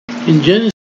In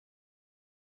Genesis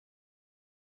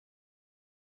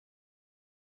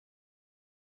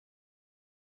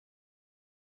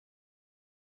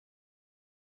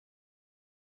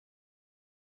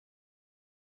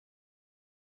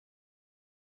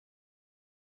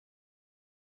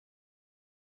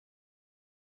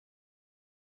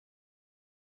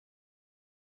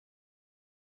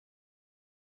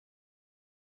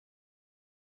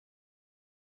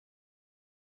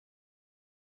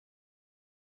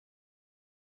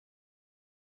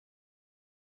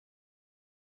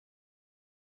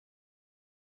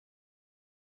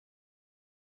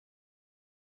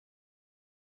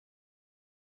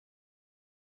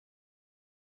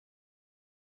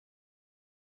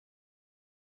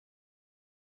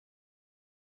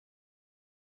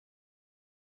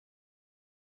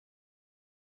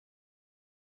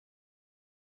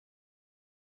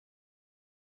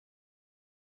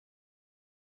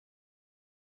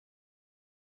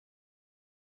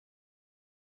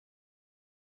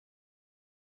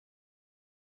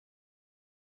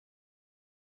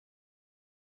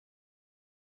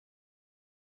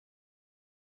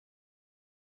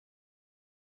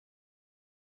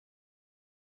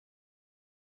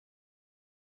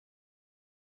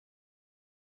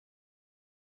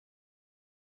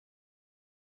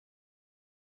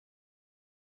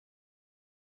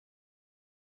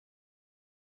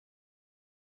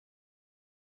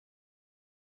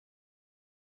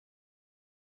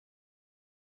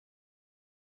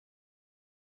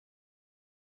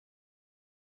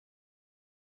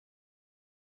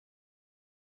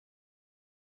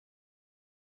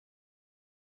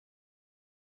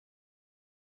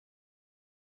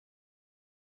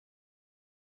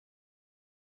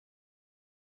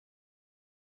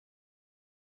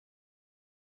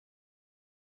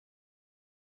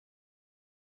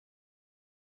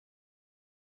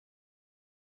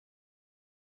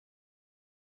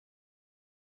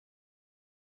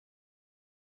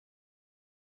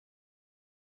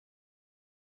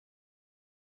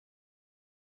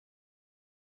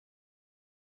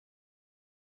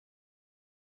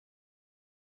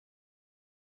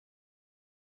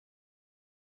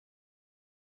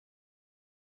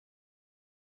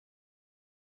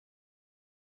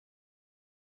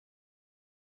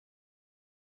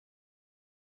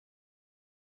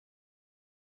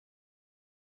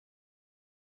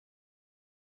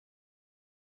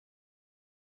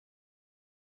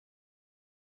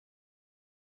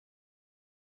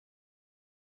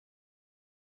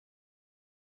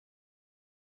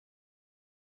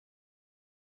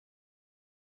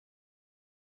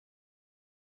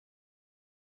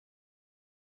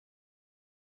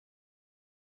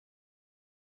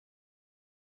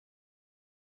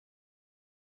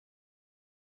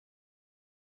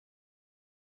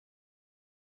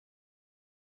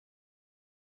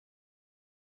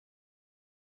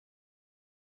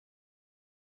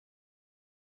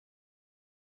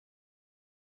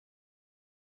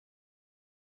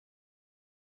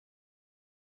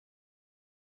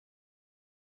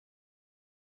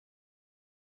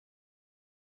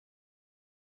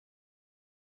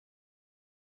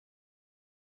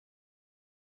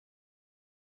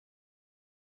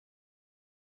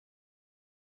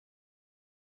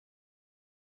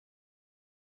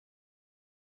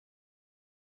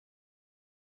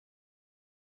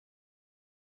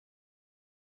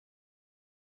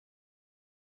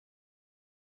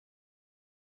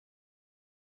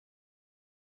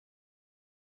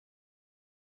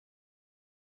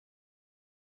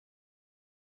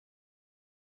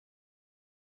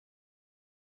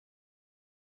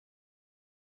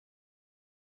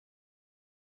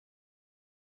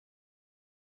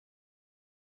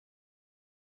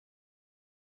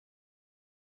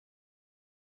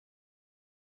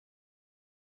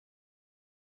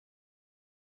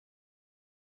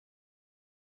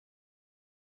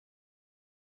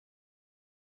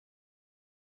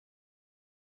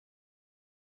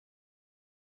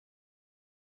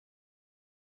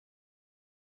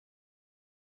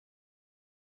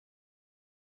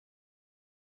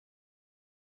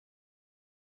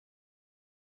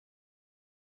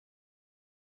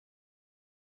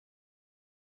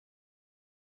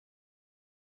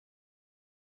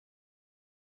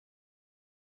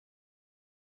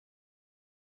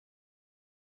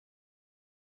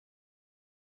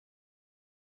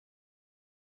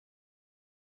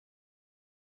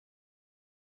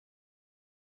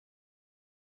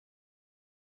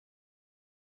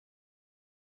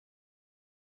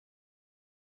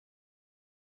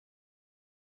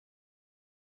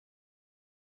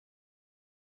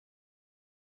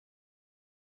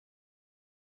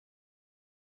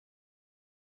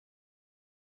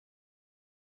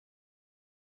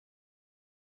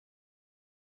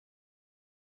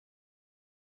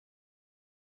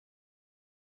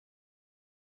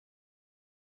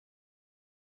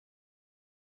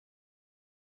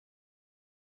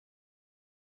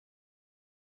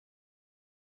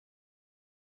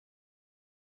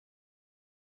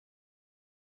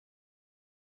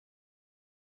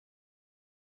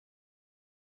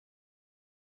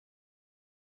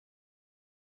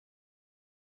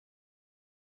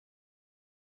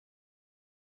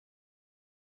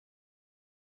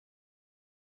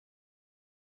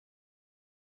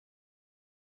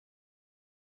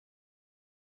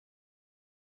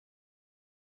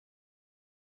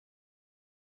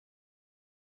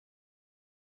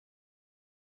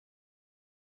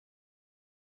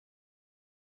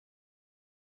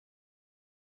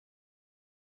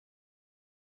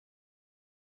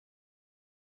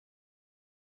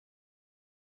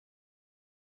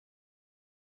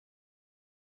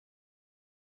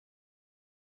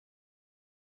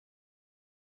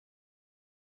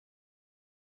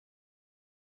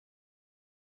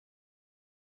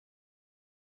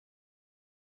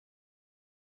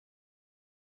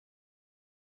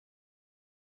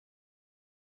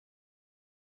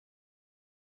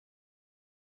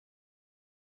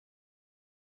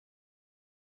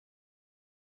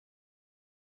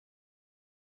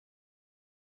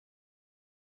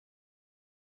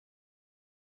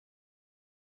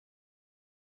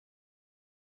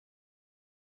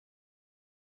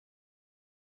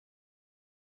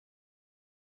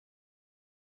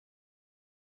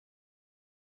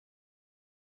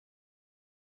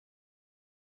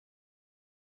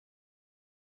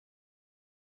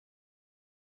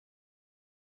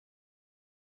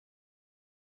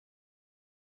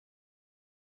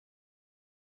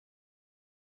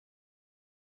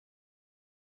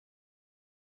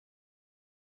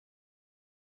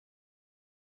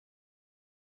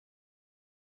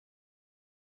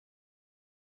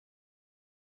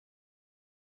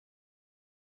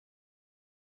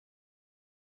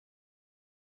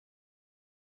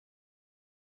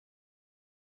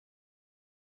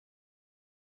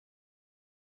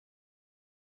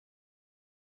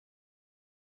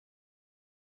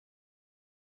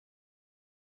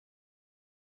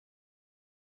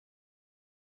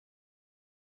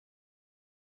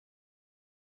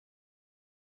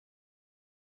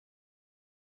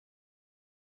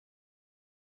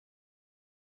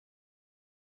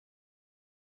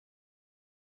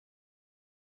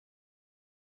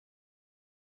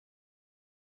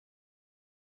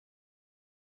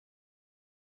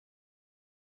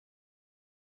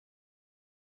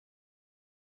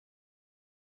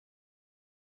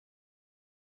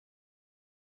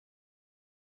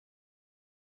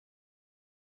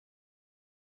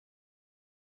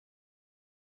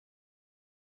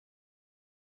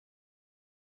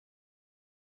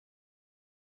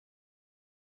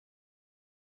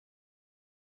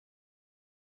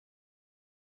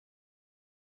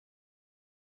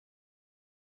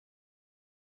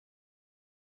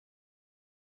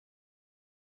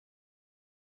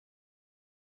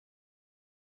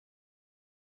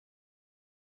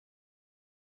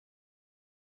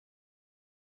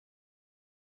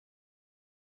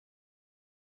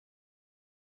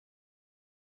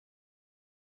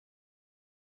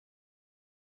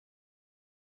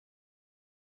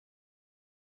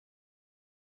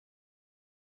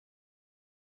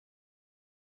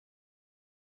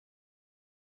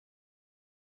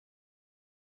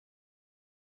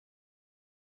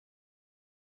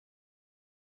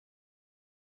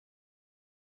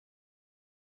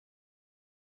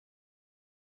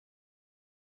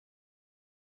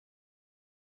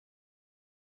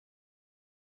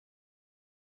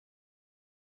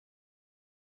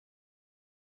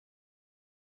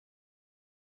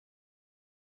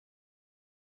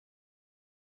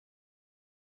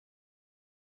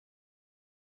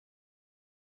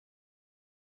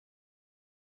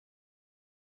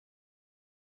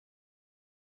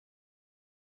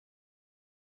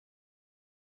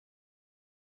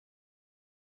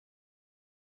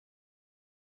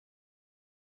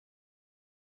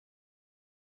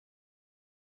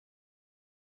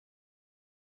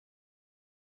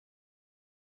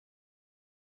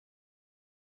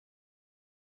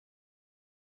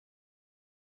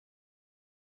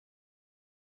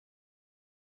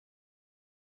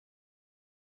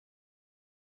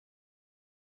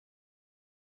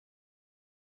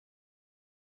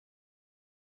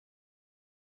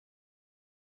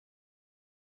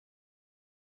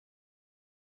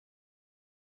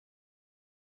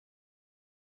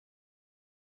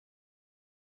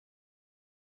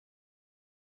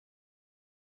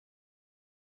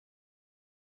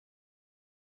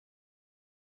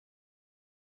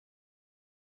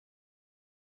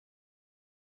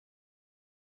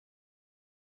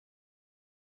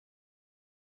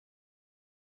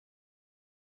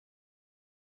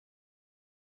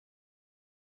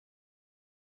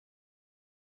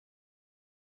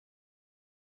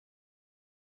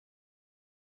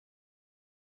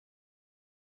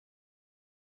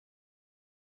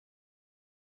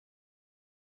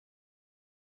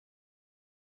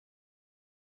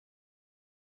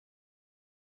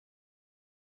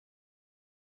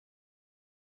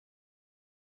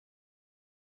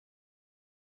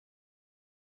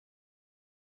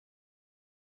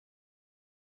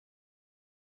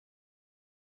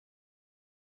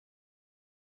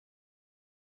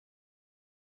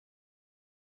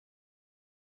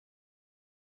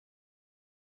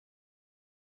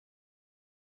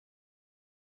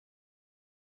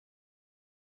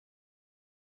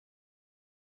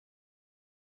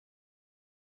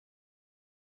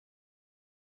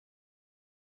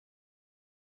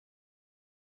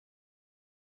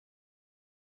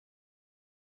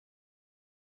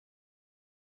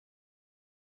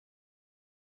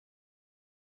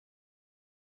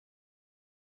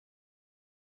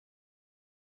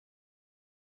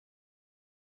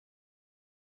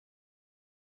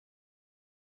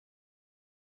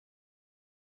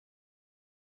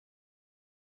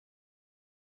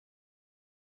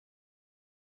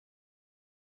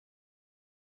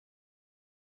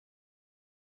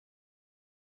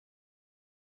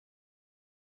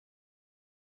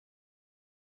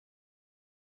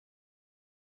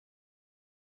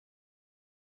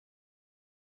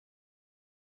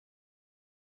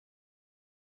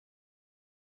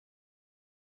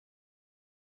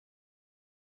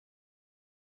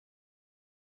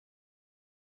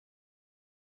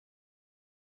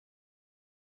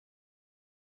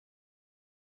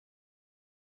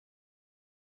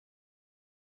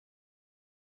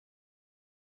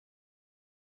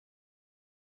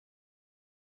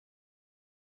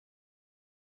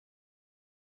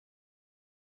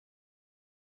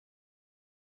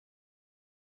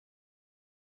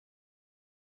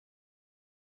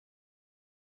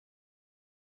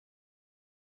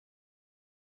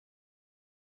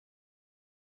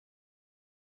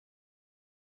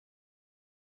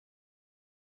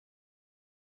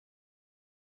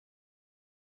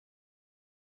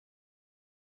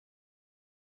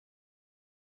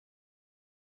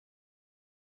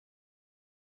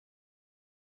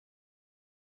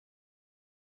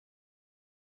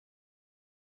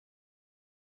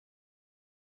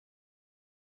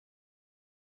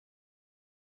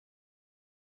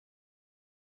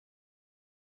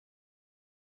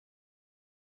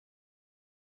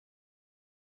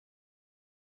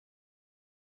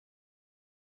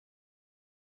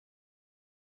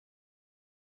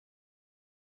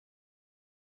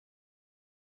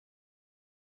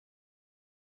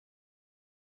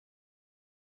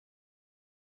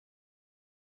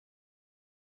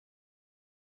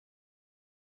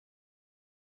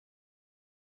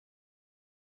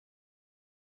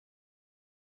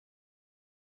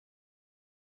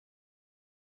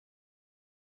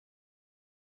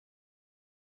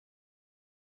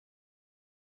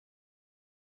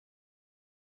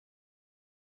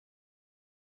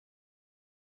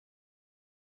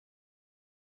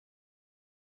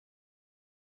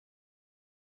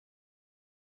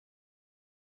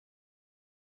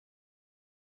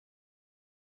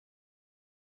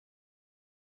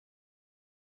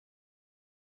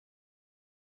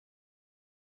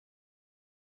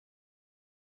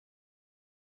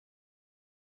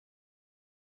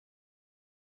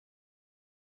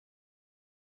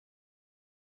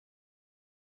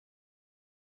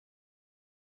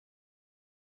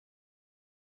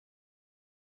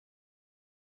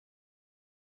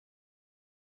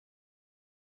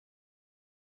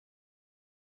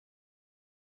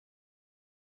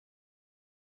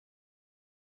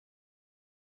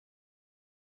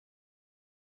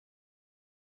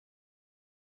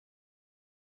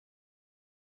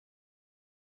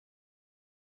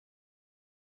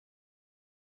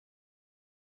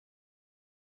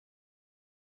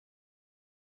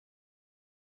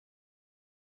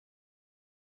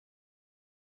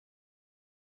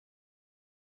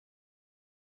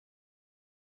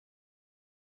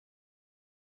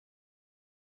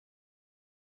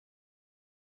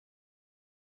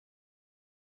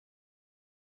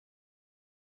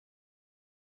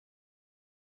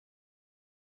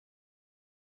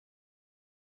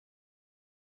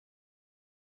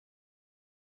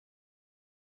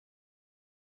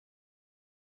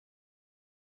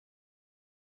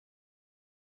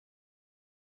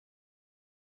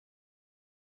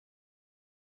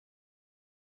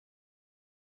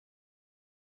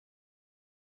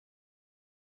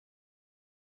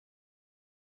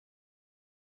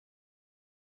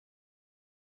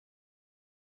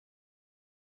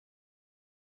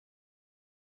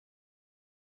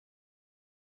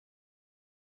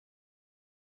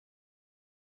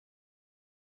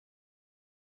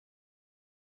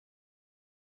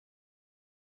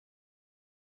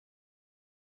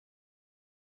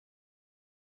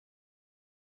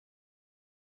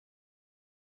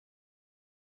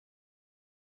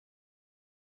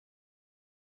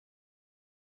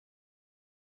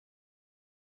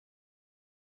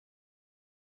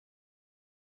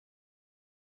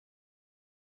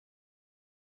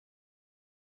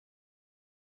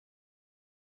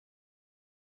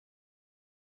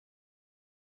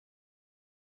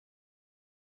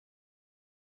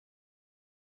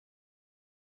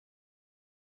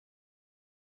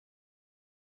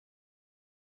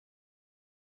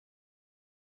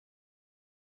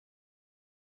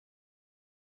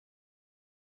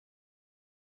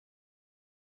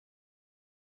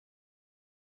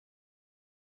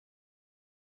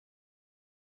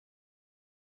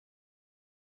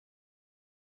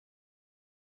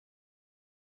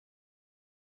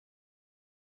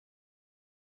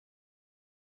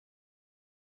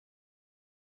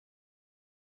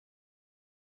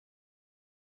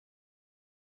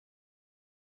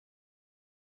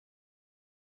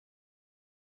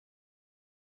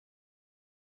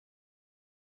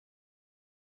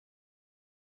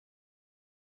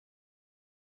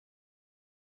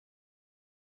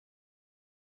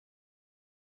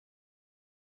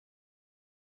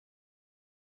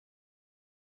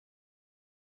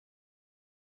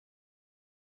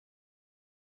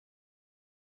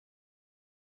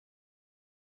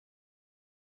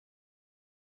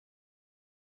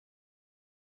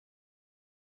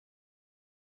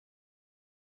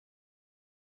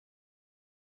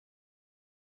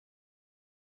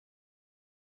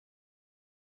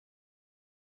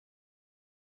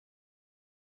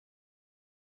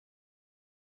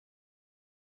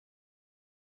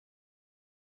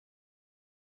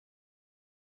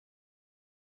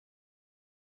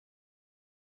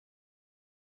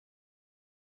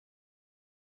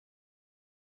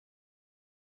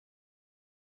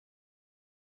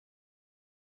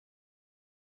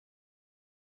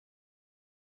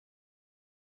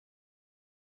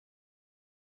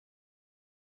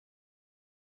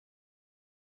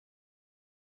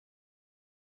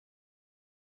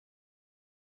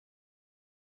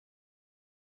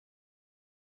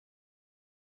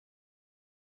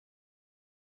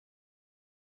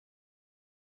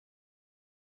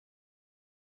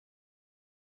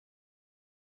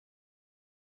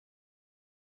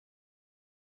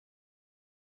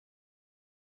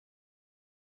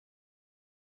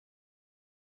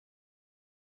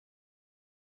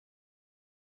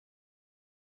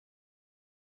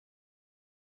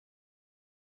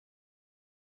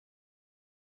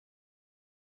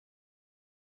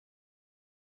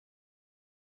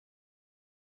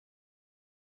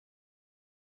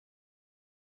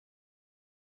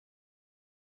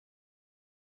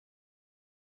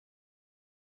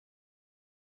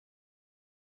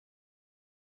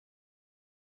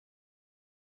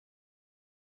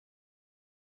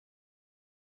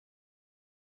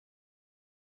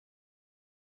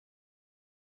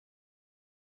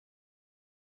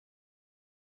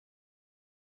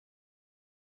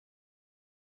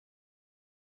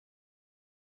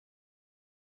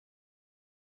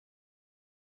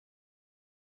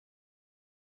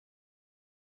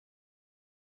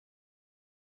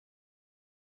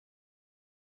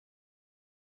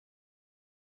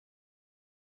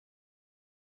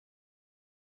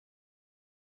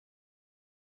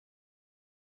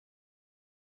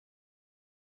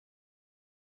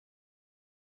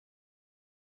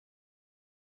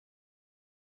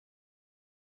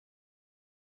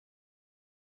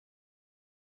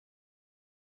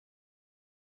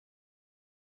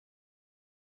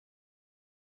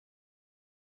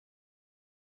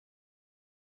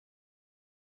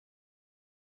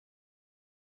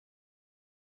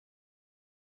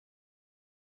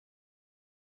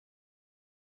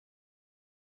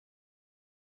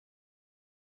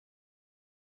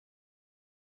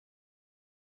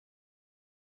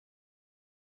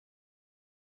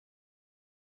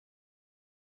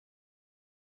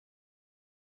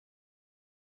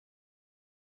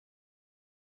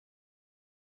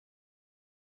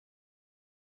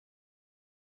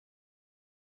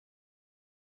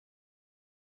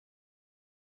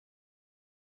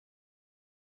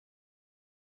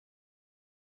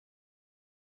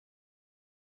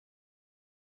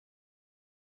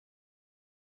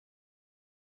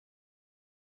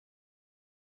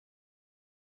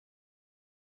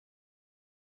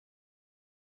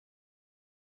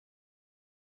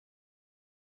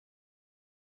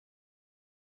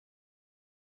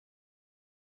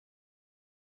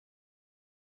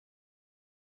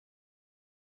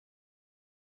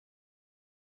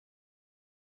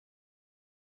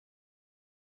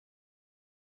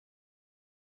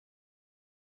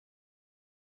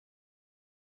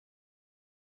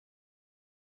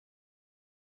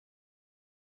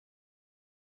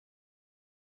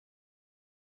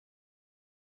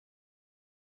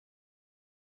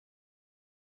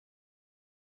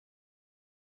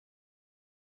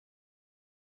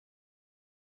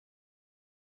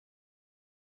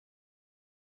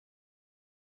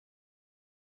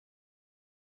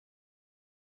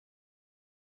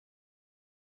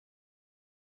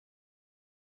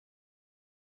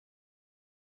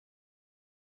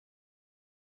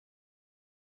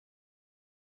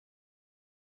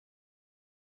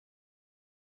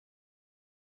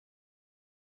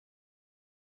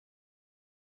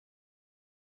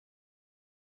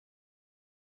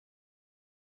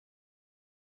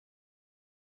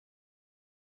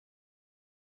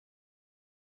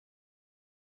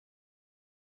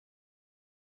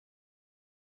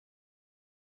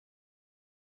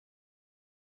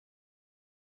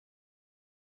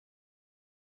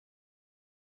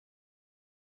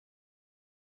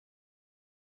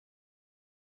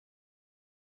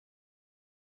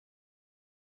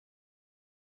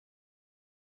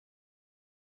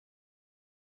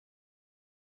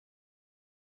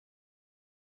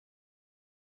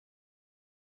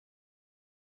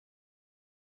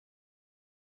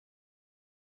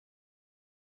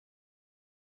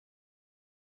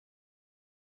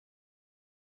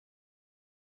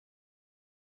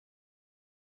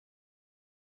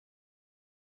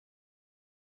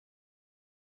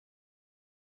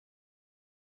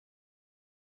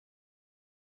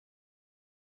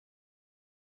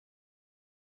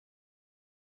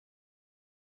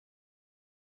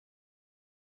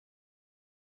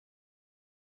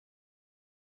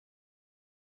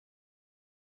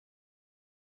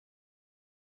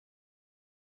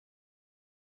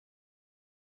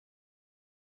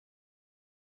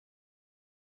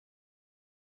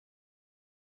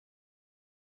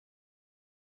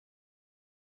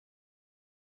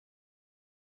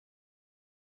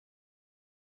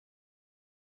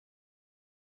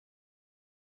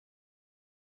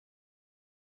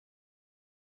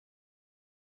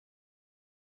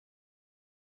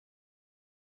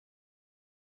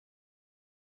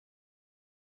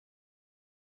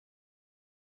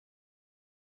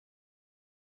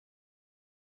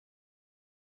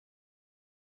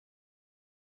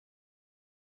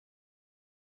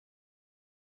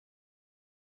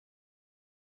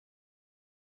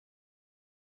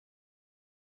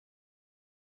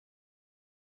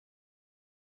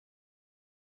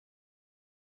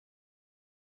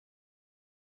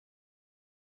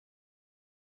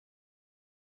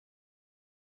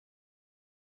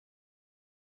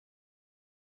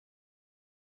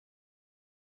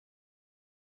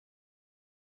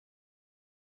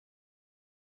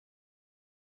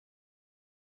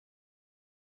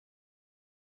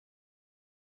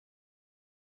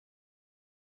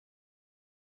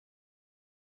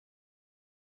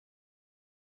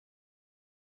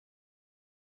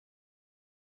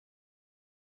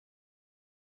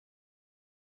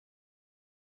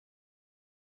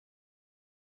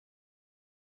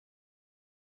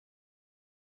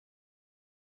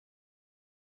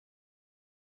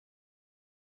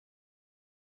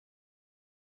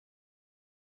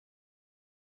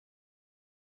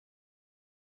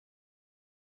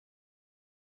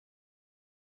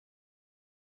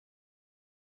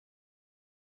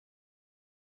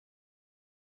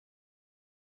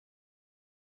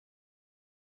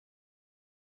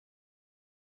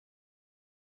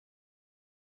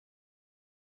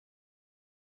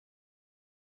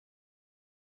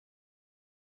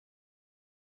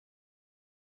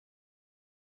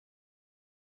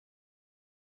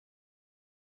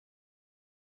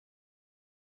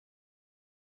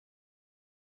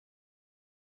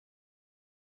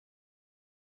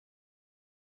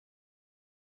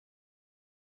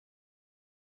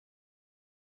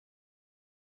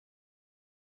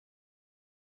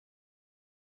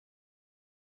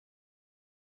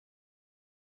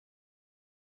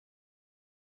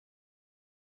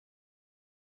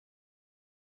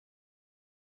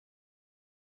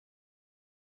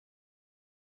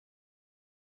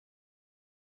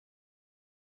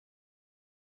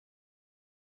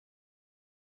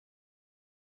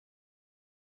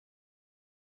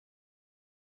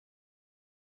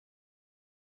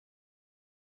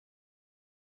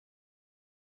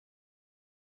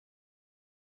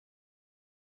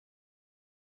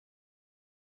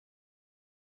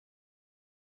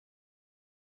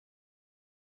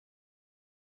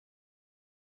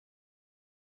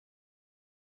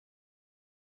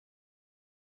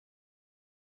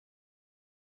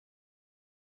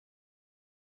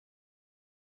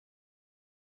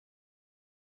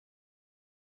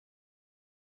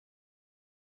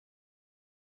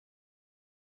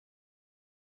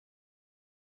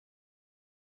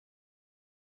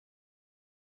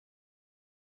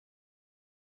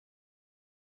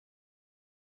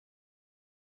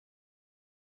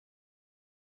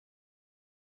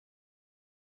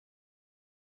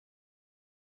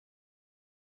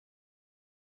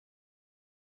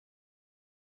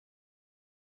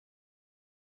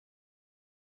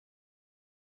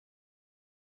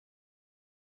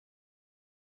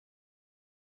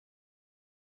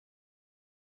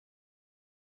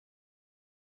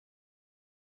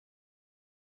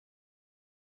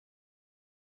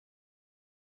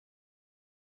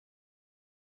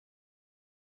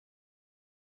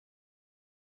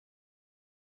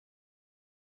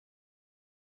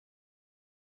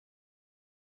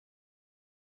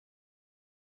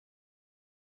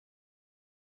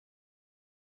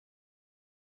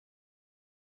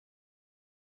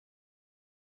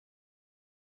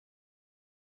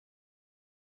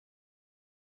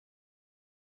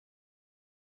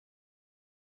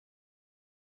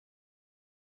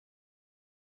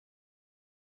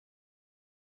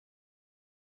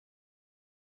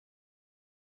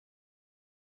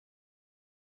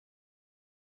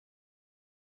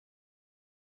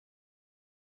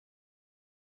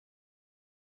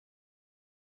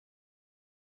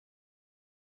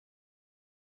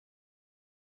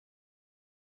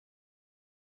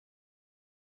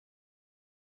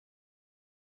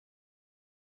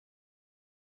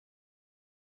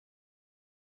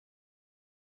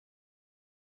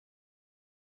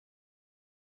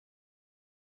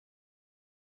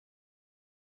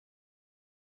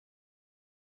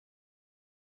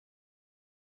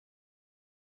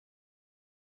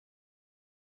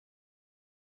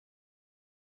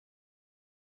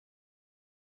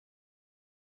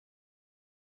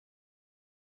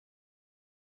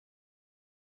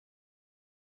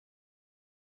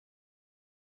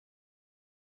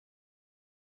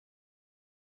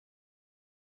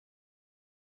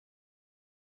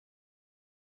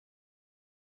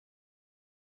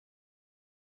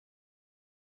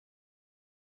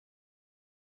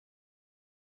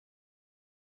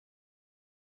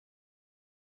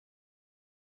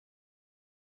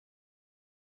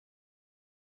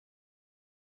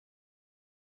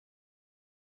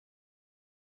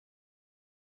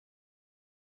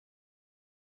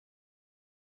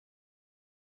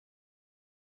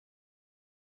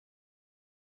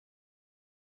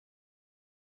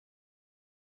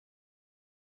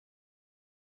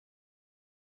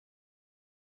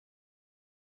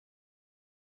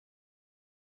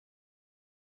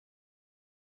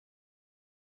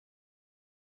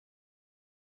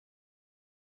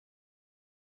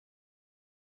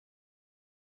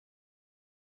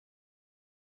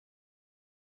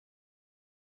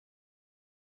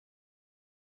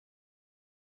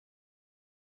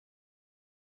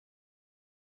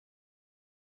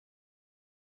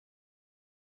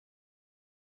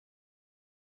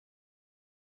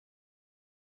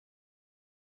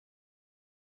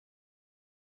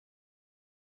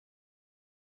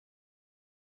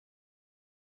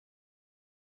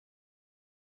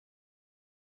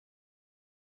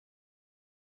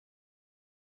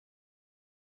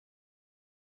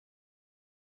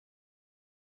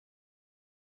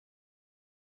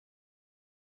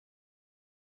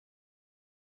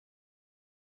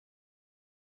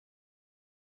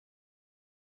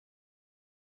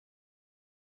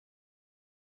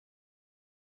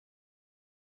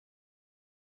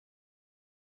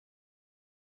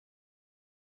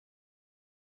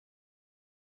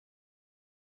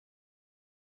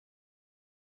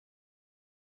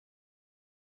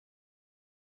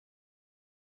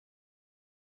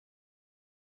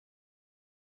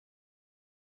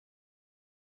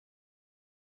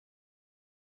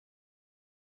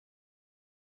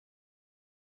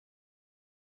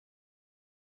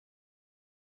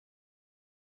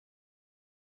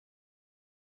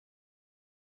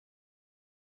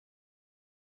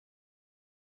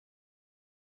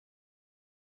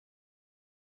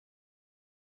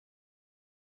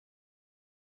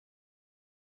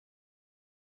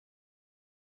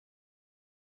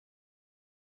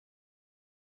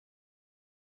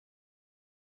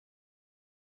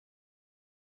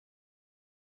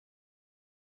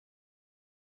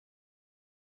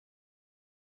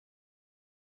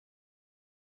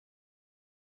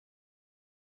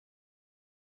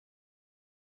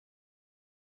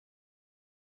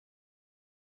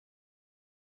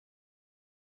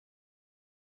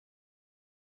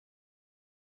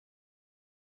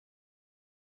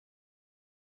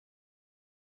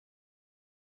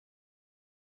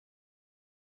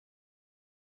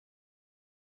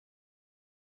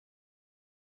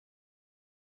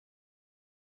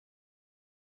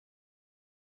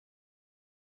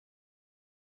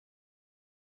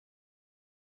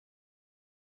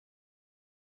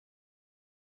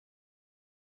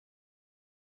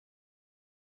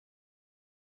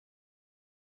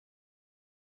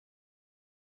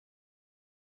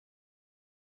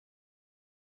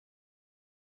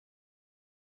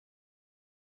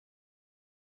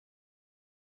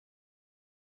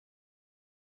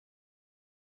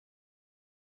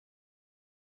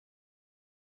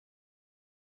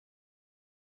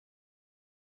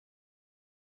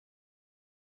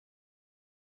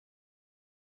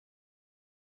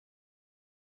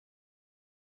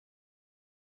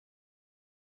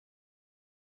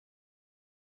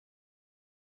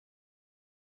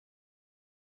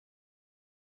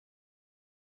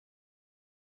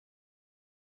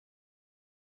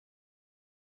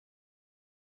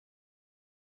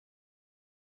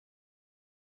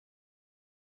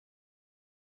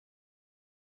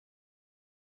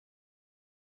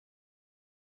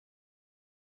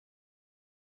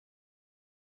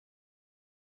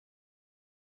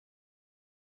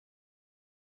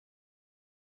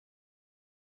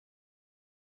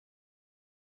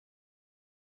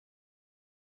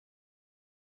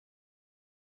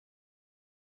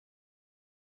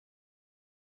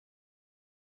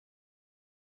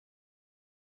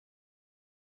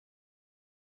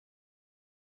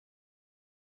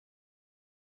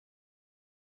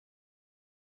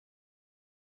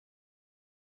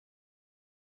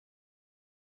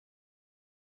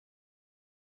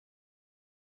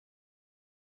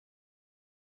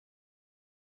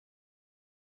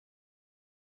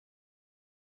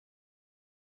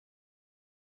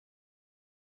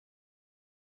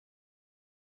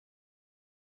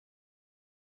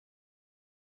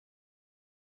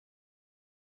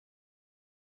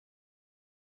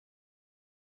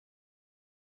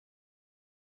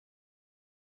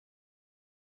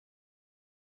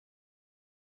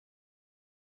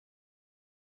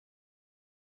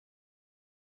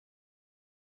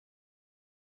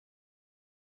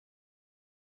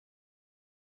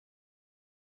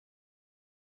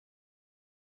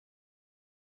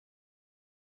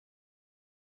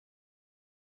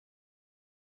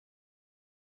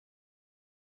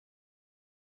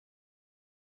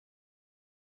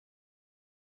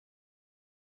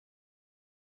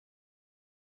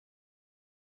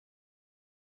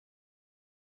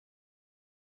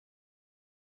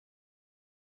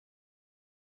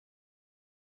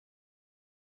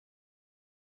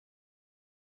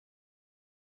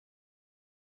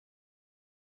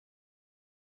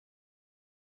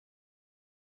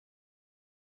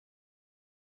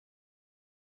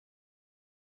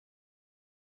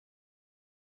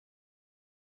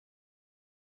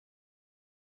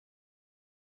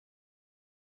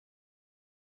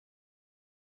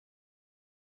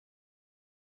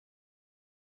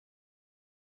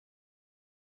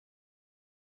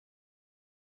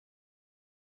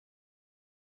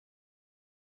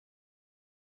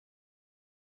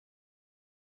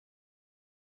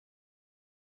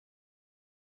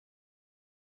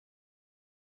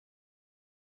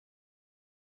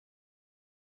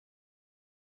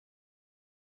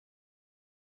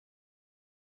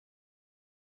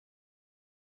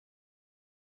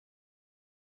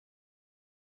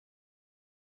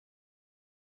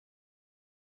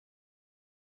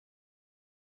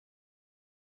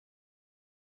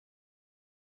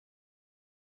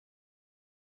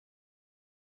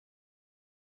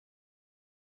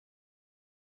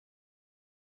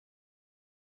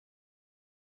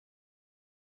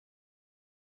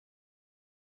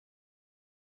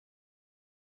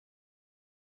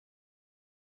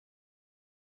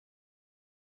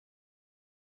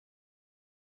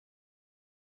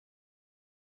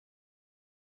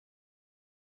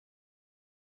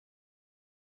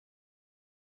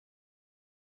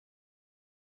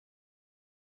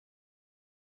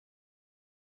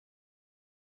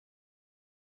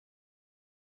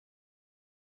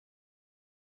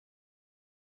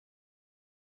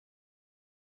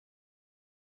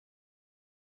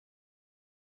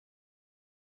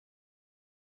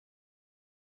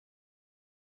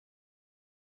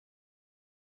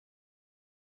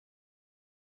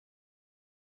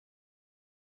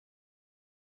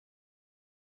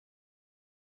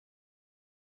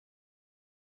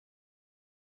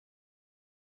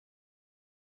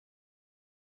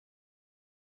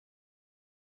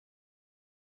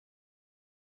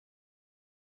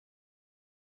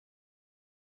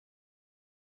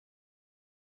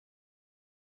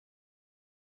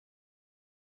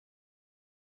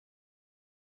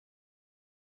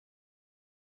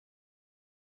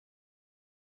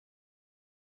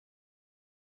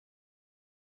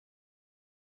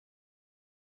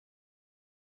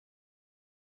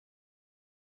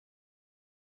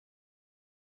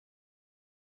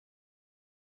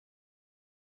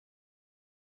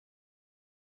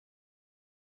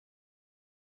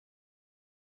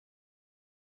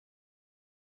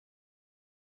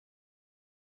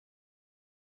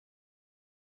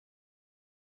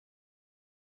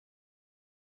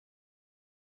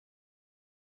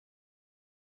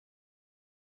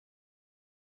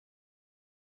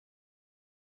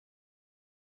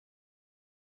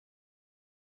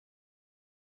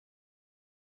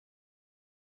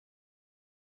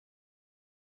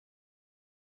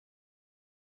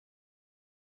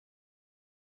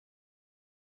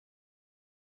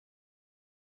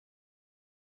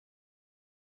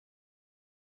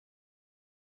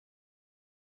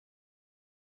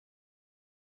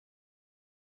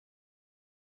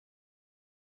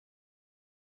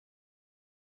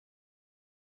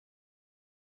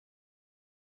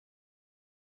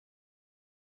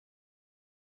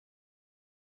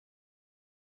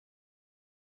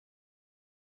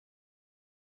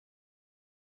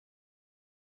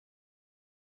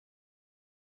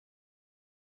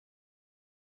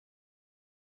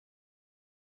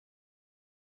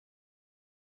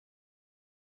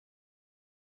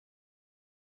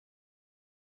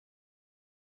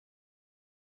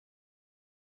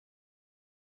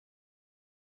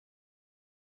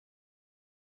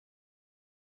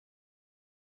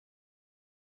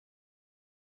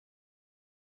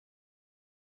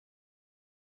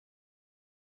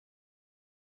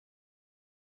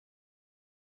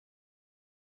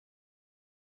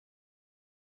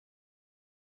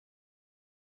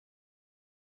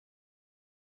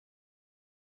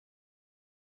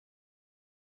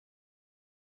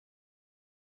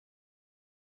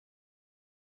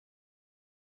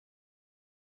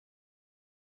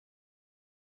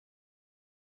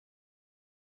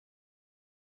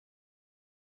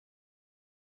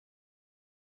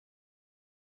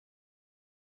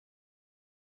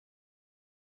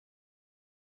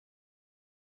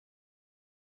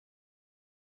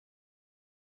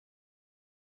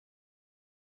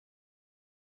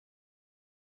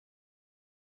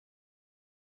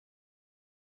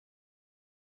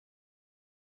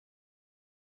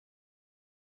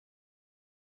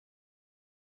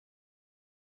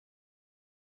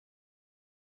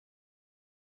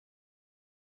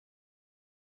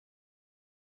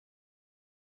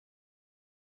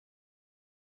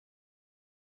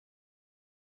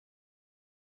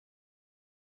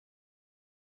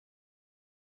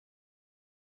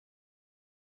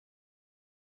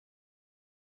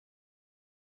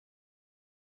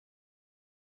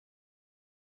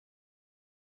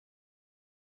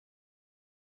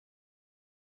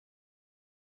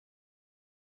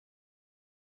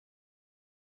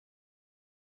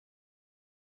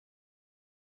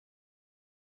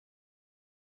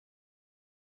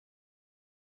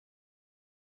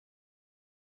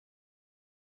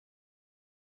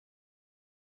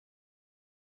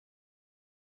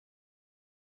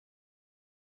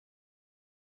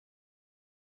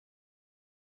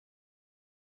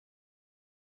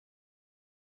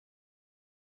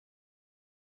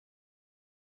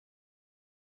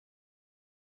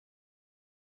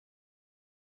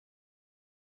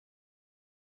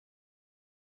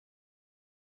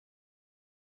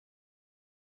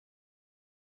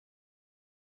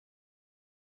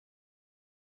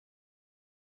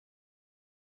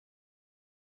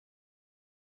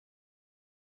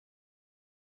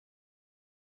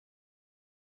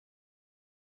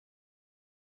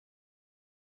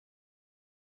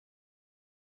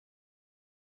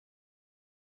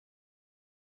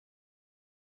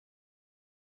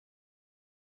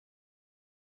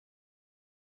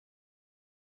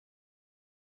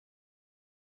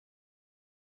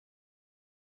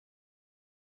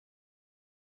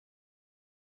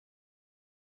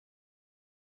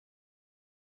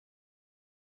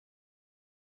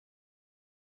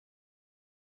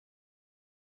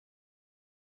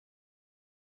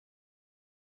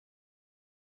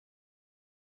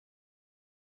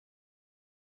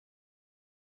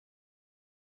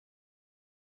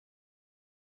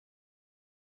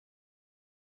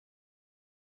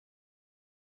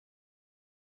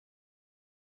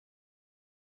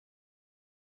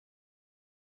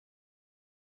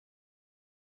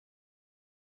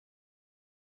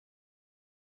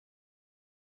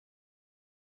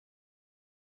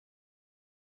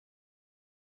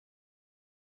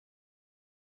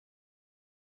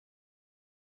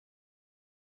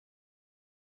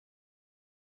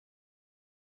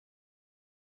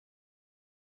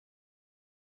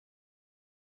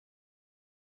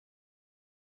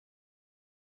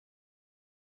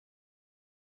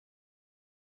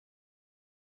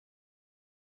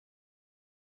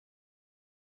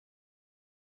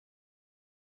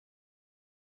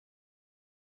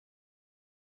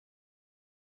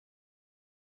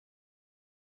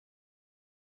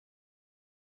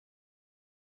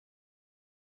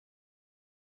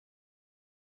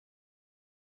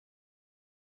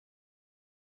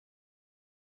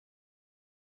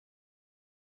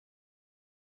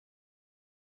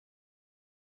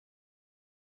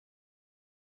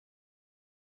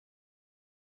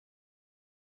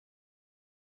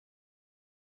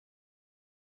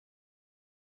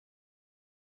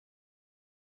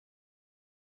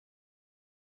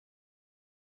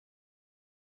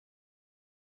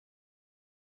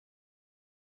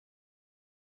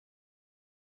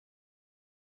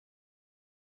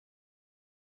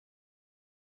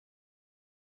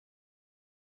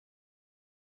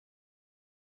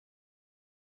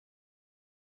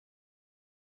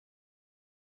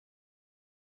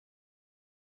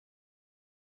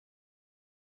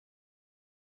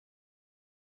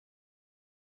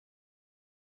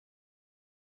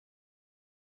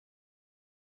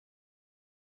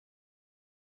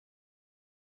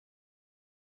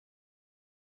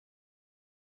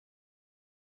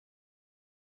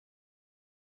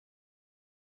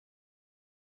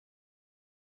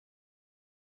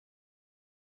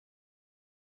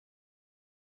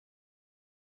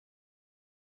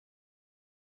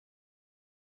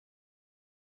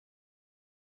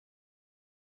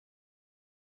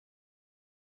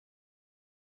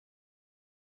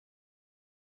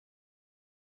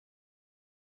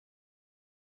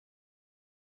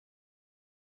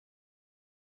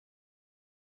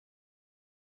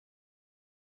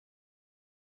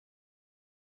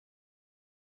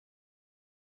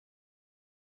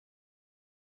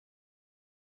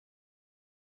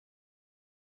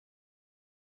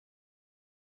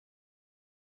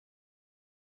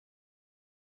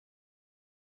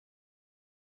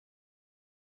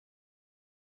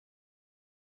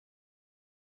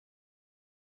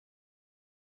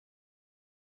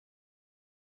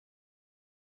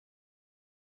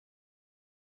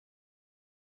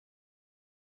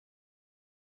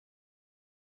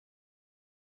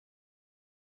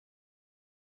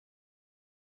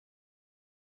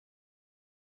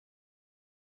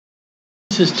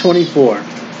Genesis 24.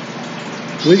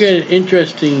 We get an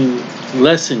interesting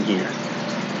lesson here.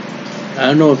 I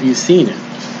don't know if you've seen it.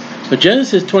 But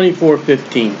Genesis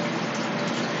 24:15.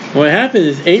 What happened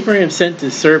is Abraham sent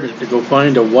his servant to go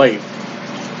find a wife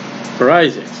for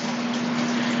Isaac.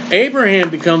 Abraham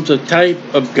becomes a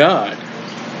type of God.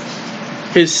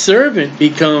 His servant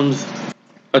becomes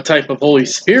a type of Holy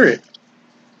Spirit.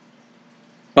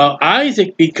 While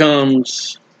Isaac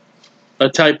becomes a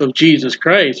type of Jesus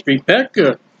Christ,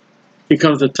 Rebekah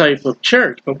becomes a type of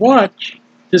church. But watch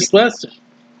this lesson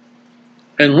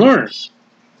and learn.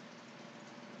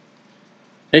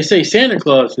 They say Santa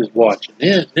Claus is watching.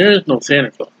 There is no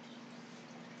Santa Claus.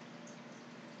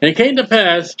 And it came to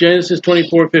pass, Genesis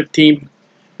 24:15,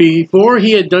 before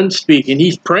he had done speaking,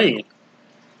 he's praying.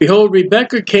 Behold,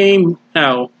 Rebekah came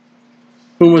out,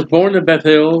 who was born of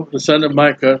Bethuel, the son of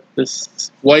Micah, the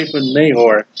wife of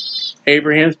Nahor,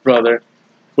 Abraham's brother,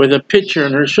 with a pitcher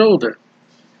on her shoulder.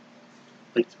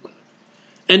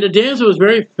 And the damsel was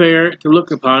very fair to look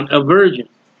upon, a virgin.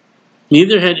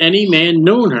 Neither had any man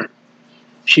known her.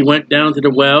 She went down to the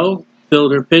well,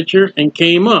 filled her pitcher, and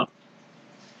came up.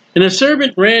 And a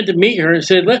servant ran to meet her and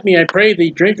said, Let me, I pray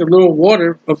thee, drink a little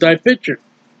water of thy pitcher.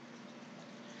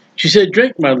 She said,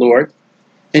 Drink, my lord.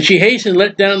 And she hastened,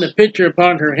 let down the pitcher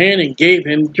upon her hand, and gave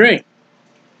him drink.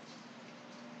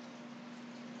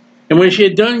 And when she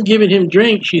had done giving him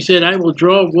drink, she said, I will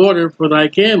draw water for thy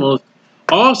camels,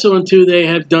 also until they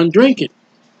have done drinking.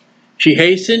 She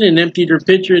hastened and emptied her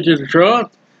pitcher into the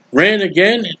trough, ran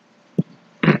again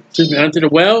unto the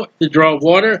well to draw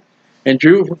water, and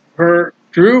drew for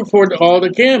all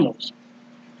the camels.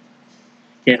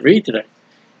 Can't read today.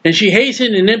 And she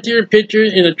hastened and emptied her pitcher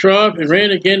in a trough, and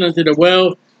ran again unto the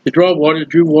well to draw water,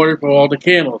 drew water for all the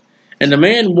camels. And the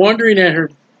man wondering at her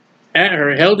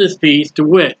held his peace, to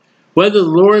wit, whether the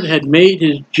Lord had made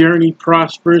his journey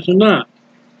prosperous or not.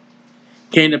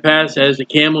 Came to pass, as the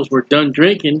camels were done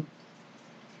drinking,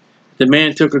 the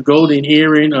man took a golden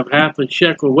earring of half a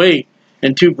shekel weight,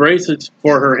 and 2 bracelets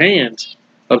for her hands,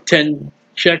 of 10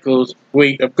 shekels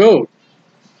weight of gold.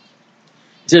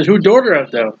 He says, Whose daughter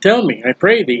art thou? Tell me, I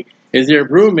pray thee, is there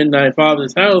room in thy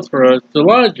father's house for us to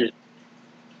lodge it?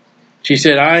 She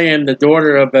said, I am the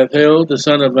daughter of Bethuel, the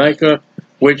son of Micah,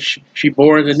 which she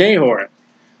bore to Nahor.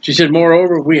 She said,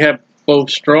 Moreover, we have both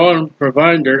straw and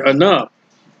provender enough,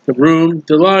 the room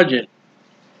to lodge in.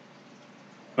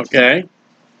 Okay,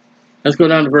 let's go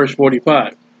down to verse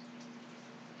 45.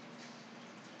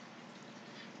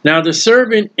 Now the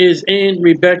servant is in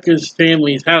Rebekah's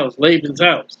family's house, Laban's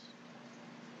house.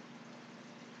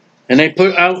 And they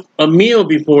put out a meal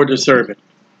before the servant.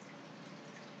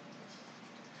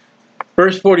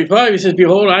 Verse 45, he says,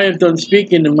 Behold, I have done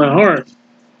speaking in my heart.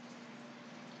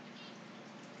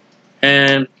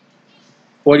 And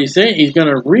what he's saying, he's going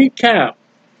to recap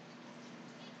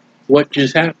what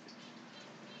just happened.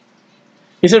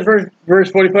 He said,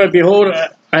 verse 45, Behold,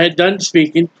 I had done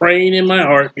speaking, praying in my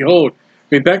heart. Behold,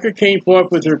 Rebekah came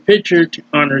forth with her pitcher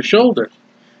on her shoulders.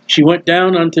 She went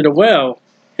down unto the well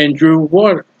and drew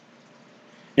water.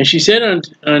 And she said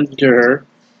unto her,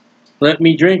 Let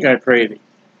me drink, I pray thee.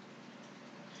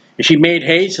 And she made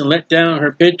haste and let down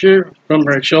her pitcher from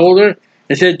her shoulder,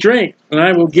 and said, Drink, and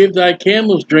I will give thy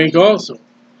camels drink also.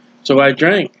 So I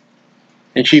drank.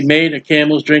 And she made a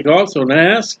camel's drink also. And I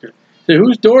asked her, said,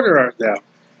 Whose daughter art thou?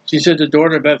 She said, The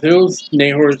daughter of Bethuel,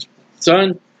 Nahor's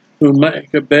son, whom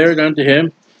Micah bare unto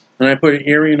him. And I put an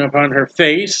earring upon her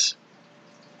face.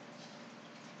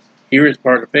 Here is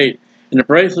part of face. And the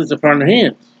bracelets upon her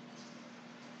hands.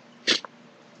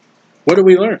 What do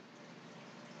we learn?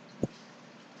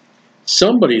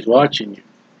 Somebody's watching you.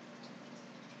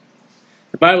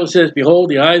 The Bible says, Behold,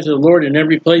 the eyes of the Lord in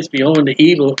every place, beholding the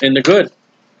evil and the good.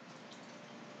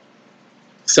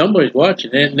 Somebody's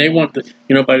watching. And they want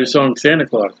to, by the song Santa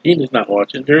Claus. He is not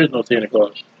watching. There is no Santa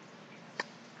Claus.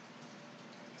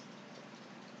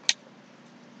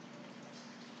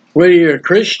 Whether you're a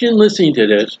Christian listening to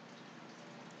this,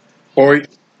 or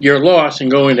you're lost and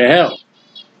going to hell,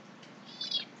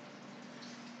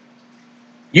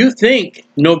 you think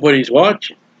nobody's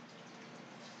watching.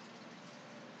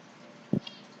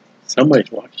 Somebody's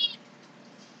watching.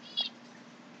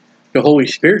 The Holy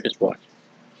Spirit is watching.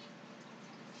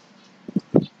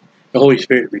 The Holy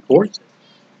Spirit records it.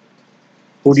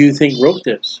 Who do you think wrote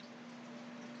this?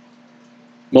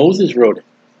 Moses wrote it.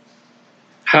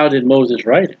 How did Moses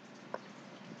write it?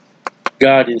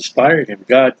 God inspired him.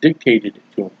 God dictated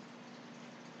it to him.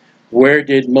 Where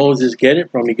did Moses get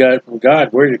it from? He got it from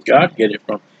God. Where did God get it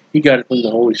from? He got it from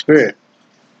the Holy Spirit.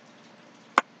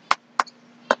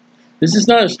 This is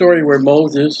not a story where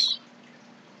Moses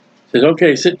Says,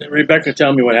 okay, Rebekah,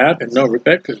 tell me what happened. No,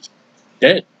 Rebekah's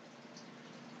dead.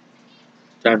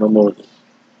 Time of Moses.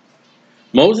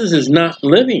 Moses is not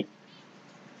living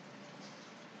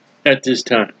at this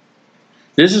time.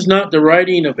 This is not the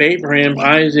writing of Abraham,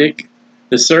 Isaac,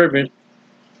 the servant,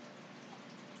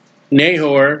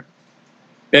 Nahor,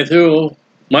 Bethuel,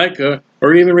 Micah,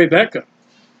 or even Rebekah.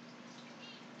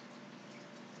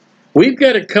 We've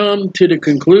got to come to the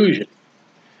conclusion.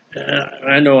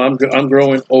 I know I'm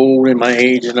growing old in my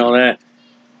age and all that.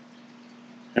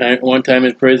 And one time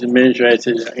in prison ministry, I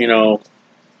said, you know,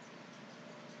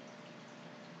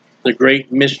 the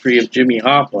great mystery of Jimmy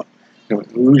Hoffa.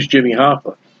 Who's Jimmy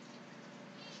Hoffa?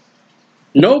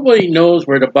 Nobody knows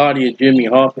where the body of Jimmy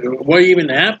Hoffa, what even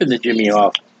happened to Jimmy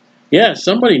Hoffa. Yeah,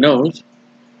 somebody knows.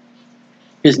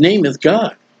 His name is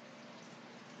God.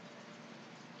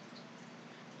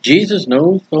 Jesus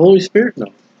knows. The Holy Spirit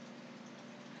knows.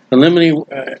 And Emily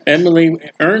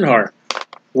Earnhardt,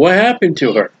 what happened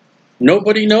to her?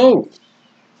 Nobody knows.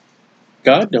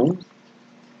 God knows.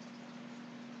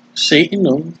 Satan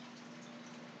knows.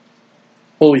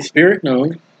 Holy Spirit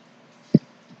knows.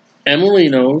 Emily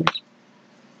knows.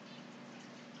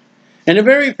 And the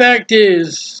very fact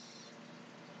is,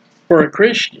 for a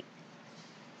Christian,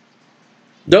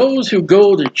 those who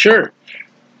go to church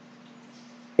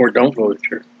or don't go to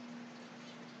church,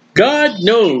 God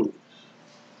knows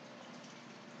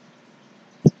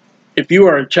if you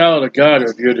are a child of God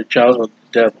or if you're the child of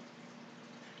the devil.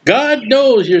 God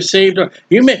knows you're saved.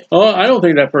 You may, I don't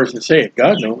think that person's saved.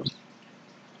 God knows.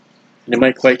 And it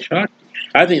might quite shock you.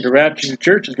 I think the rapture of the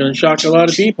church is going to shock a lot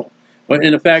of people.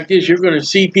 And the fact is, you're going to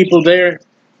see people there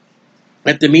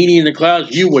at the meeting in the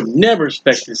clouds you would never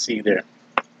expect to see there.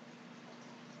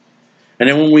 And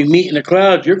then when we meet in the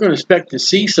clouds, you're going to expect to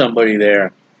see somebody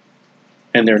there,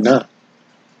 and they're not.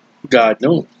 God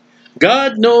knows.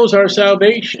 God knows our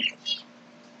salvation.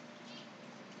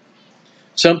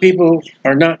 Some people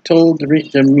are not told to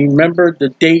remember the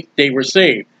date they were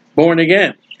saved, born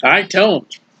again. I tell them,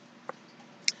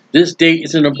 this date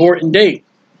is an important date.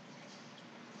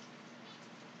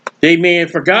 They may have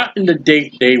forgotten the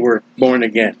date they were born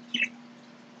again.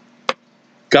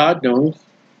 God knows.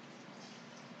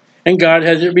 And God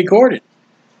has it recorded.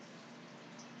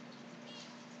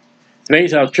 It's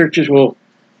amazing how churches will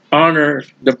honor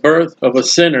the birth of a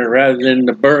sinner rather than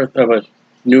the birth of a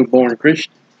newborn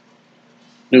Christian,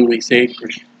 newly saved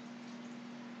Christian.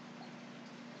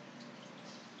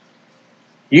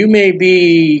 You may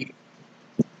be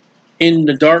in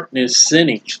the darkness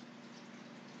sinning.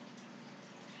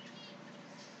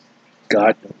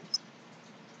 God knows.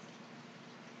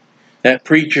 That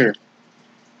preacher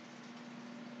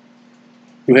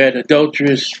who had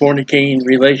adulterous, fornicating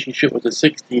relationship with a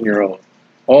 16-year-old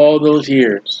all those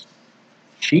years,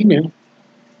 she knew.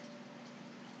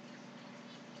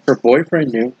 Her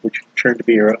boyfriend knew, which turned to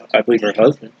be her, I believe, her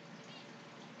husband.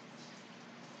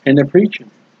 And the preacher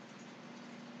knew.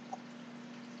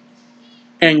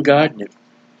 And God knew.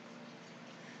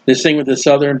 This thing with the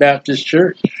Southern Baptist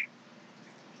Church,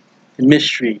 the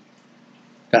mystery,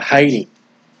 the hiding.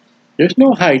 There's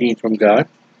no hiding from God.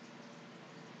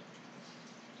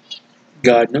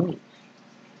 God knows.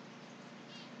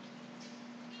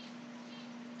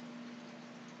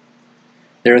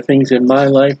 There are things in my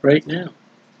life right now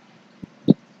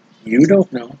you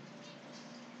don't know,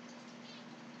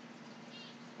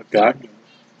 but God knows.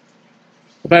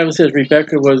 The Bible says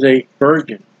Rebekah was a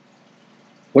virgin.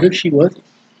 What if she wasn't?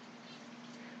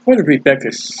 What if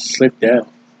Rebekah slipped out?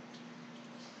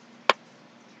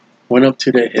 Went up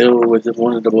to the hill with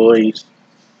one of the boys.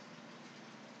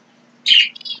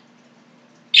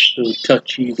 Little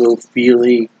touchy, little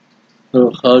feely,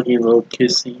 little hugging, little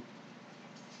kissing.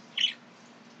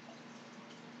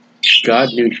 God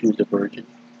knew she was a virgin.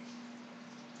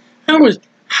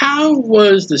 How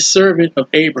was the servant of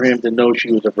Abraham to know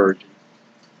she was a virgin?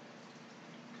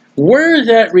 Where is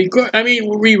that record? I mean,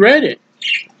 we read it.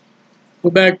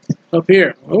 Go back up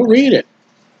here. We'll read it.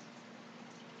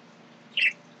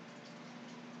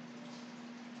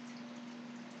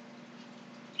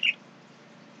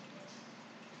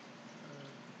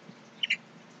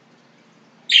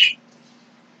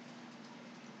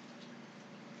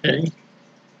 Okay.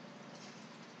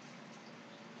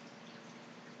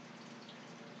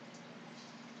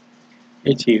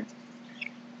 It's here.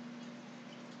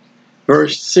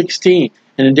 Verse 16.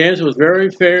 And the damsel was very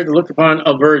fair to look upon,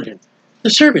 a virgin. The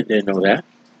servant didn't know that.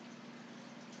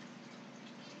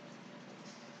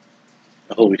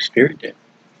 The Holy Spirit did.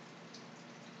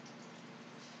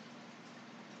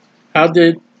 How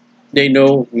did they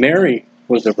know Mary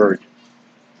was a virgin?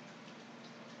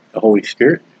 The Holy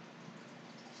Spirit.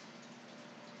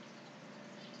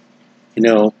 You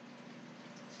know,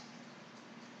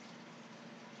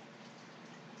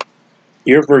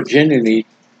 your virginity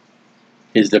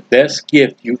is the best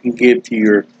gift you can give to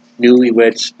your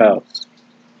newlywed spouse.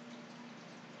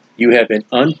 You have been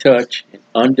untouched and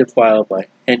undefiled by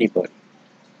anybody.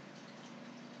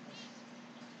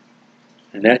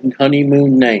 And that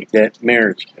honeymoon night, that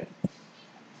marriage bed,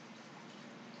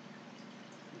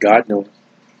 God knows.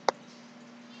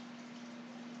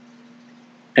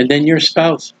 And then your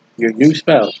spouse, your new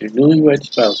spouse, your newlywed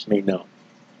spouse may know.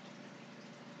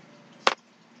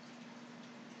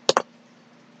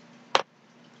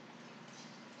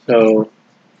 So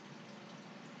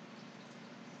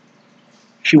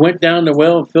she went down the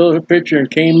well and filled her pitcher and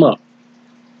came up.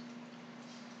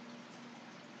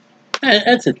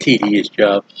 That's a tedious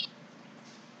job.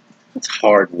 It's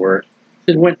hard work.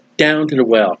 It went down to the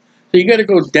well. So you got to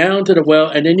go down to the well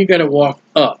and then you got to walk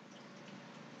up.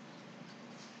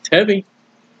 It's heavy.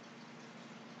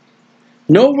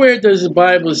 Nowhere does the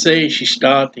Bible say she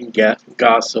stopped and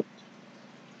gossiped.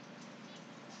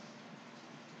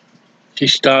 She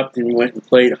stopped and went and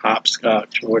played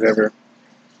hopscotch or whatever.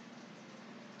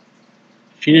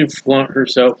 She didn't flaunt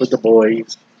herself with the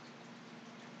boys.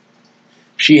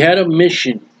 She had a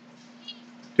mission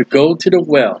to go to the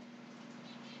well,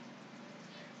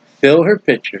 fill her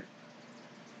pitcher,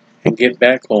 and get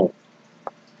back home.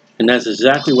 And that's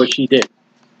exactly what she did.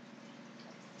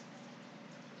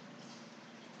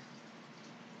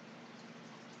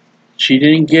 She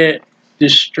didn't get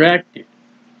distracted.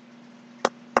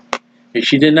 If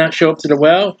she did not show up to the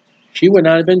well, she would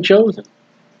not have been chosen.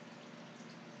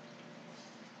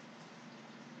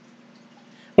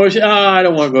 Or she, I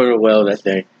don't want to go to the well that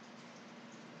day.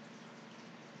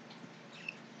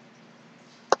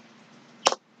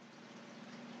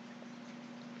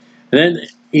 And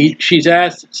then she's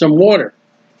asked some water.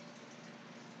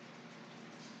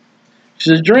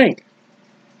 She says, drink.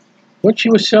 What, she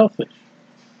was selfish?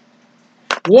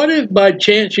 What if by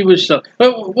chance she was selfish?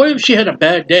 What if she had a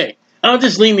bad day? Oh,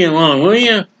 just leave me alone, will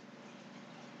you?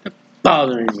 It's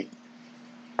bothering me.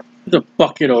 There's a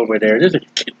bucket over there. There's a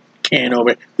can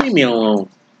over there. Leave me alone.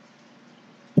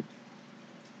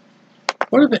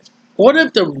 What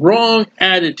if the wrong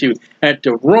attitude at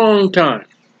the wrong time?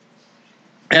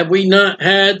 Have we not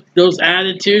had those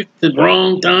attitudes at the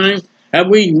wrong time? Have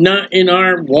we not in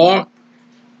our walk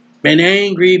been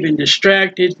angry, been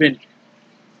distracted,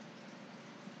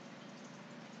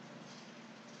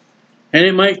 and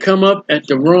it might come up at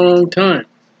the wrong time.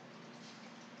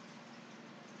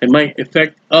 It might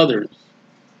affect others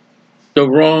the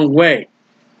wrong way.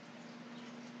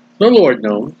 The Lord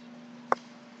knows.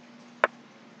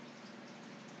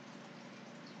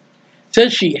 It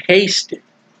says she hasted.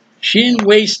 She didn't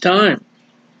waste time.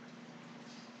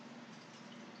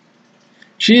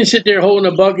 She didn't sit there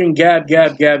holding a bucket and gab,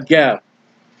 gab, gab, gab.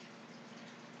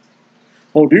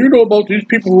 Oh, do you know about these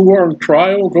people who are on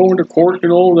trial, going to court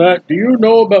and all that? Do you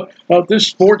know about this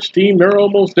sports team? They're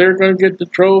almost there, going to get the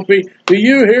trophy. Do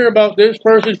you hear about this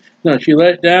person? No, she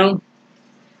let it down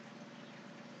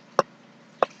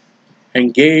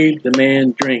and gave the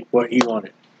man drink what he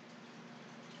wanted.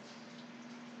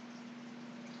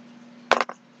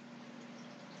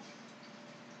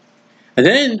 And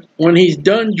then when he's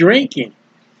done drinking,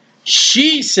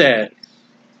 she said,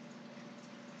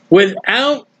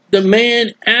 without the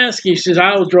man asking, she says,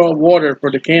 I'll draw water for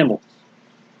the camels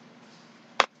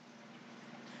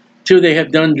till they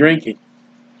have done drinking.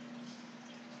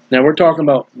 Now we're talking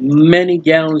about many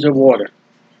gallons of water.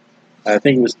 I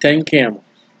think it was 10 camels.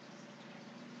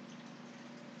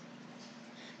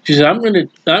 She said, I'm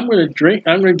gonna drink,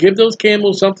 I'm gonna give those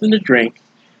camels something to drink.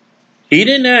 He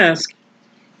didn't ask.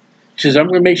 She says, I'm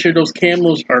gonna make sure those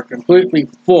camels are completely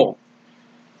full.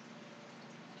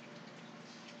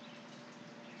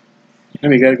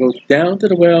 And we gotta go down to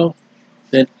the well,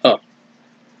 then up.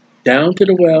 Down to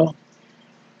the well,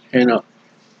 and up.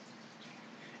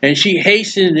 And she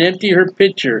hastened and emptied her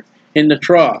pitcher in the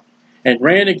trough, and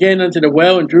ran again unto the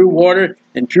well, and drew water,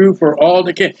 and drew for all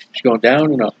the camels. She's going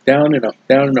down and up, down and up,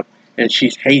 down and up. And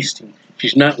she's hasting.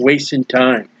 She's not wasting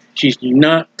time. She's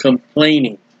not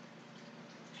complaining.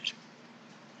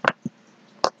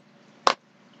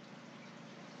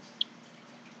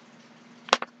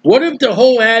 What if the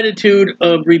whole attitude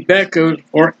of Rebekah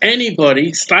or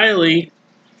anybody, Stiley,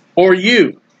 or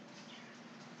you?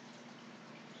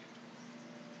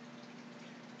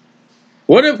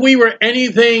 What if we were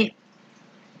anything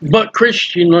but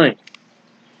Christian-like?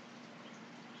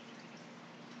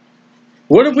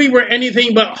 What if we were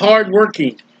anything but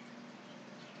hardworking?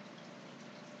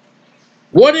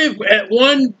 What if at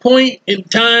one point in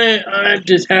time, I've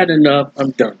just had enough,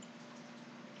 I'm done?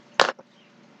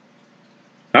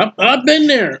 I've been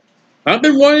there. I've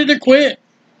been wanting to quit.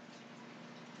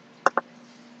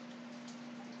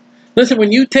 Listen,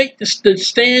 when you take the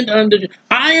stand under,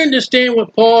 I understand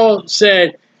what Paul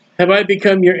said. Have I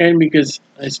become your enemy because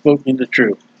I spoken the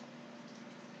truth?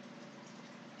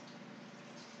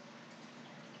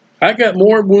 I got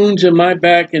more wounds in my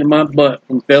back and my butt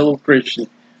from fellow Christians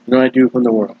than I do from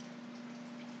the world.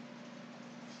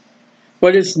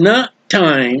 But it's not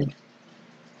time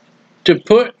to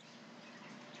put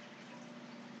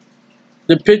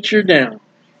the picture down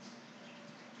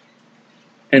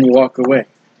and walk away.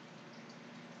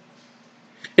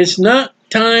 It's not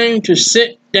time to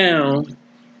sit down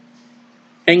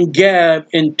and gab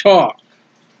and talk.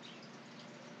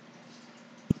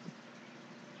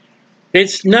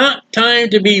 It's not time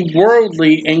to be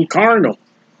worldly and carnal.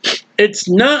 It's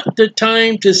not the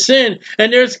time to sin.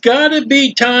 And there's got to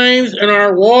be times in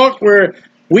our walk where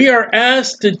we are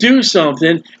asked to do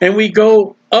something and we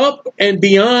go up and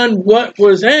beyond what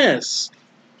was asked.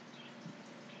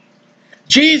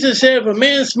 Jesus said, if a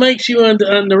man smacks you on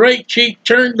the right cheek,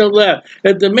 turn to the left.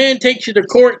 If the man takes you to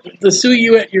court to sue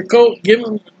you at your coat, give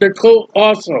him the coat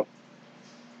also.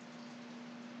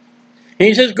 And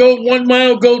he says, go 1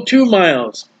 mile, go 2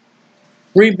 miles.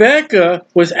 Rebekah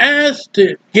was asked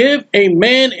to give a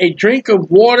man a drink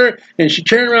of water, and she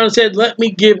turned around and said, let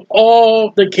me give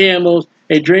all the camels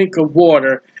a drink of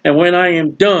water, and when I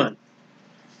am done,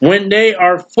 when they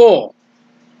are full.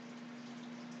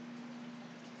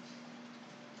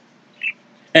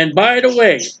 And by the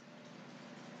way,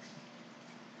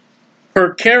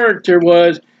 her character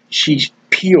was, she's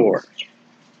pure.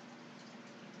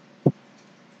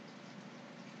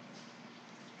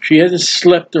 She hasn't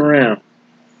slept around.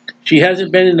 She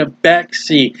hasn't been in the back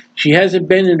seat. She hasn't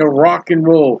been in the rock and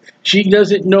roll. She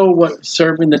doesn't know what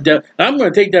serving the devil. I'm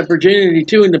going to take that virginity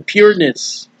too in the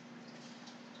pureness,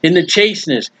 in the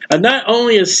chasteness. And not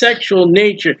only a sexual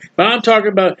nature, but I'm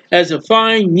talking about as a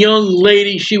fine young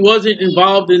lady, she wasn't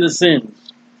involved in the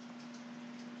sins.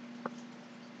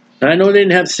 I know they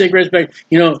didn't have cigarettes back.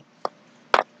 You know,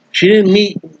 she didn't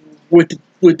meet with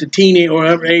the teenage or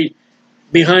her age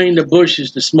behind the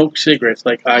bushes to smoke cigarettes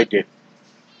like I did.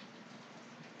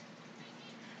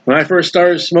 When I first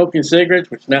started smoking cigarettes,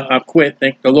 which now I've quit,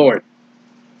 thank the Lord,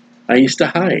 I used to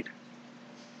hide.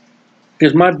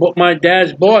 Because my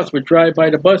dad's boss would drive by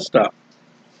the bus stop.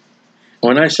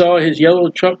 When I saw his yellow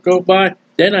truck go by,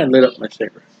 then I lit up my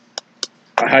cigarette.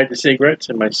 I hide the cigarettes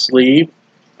in my sleeve.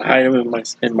 I hide them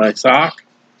in my sock.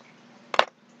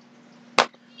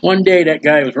 One day that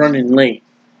guy was running late.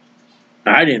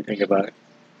 I didn't think about it.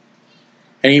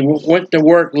 And he went to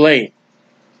work late.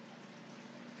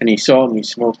 And he saw me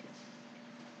smoking.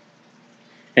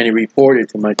 And he reported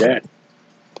to my dad.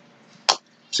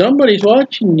 Somebody's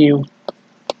watching you.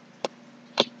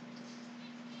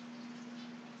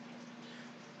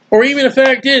 Or even the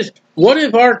fact is, what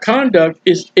if our conduct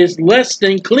is less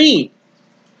than clean?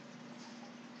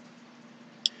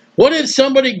 What if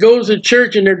somebody goes to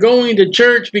church and they're going to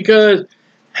church because,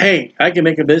 hey, I can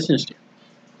make a business here.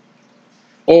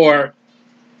 Or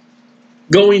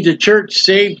going to church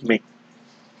saved me,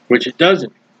 which it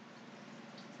doesn't.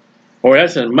 Or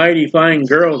that's a mighty fine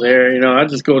girl there, you know, I'll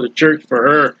just go to church for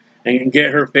her and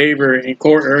get her favor and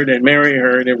court her and marry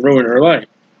her and then ruin her life.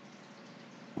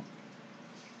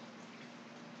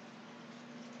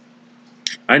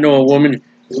 I know a woman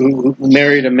who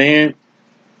married a man.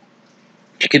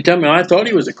 She could tell me, I thought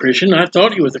he was a Christian. I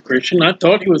thought he was a Christian. I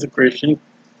thought he was a Christian.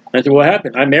 I said, what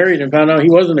happened? I married and found out he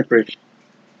wasn't a Christian.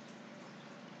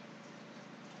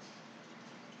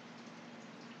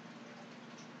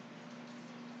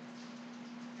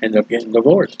 Ended up getting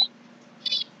divorced.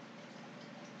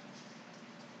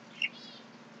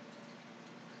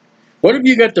 What if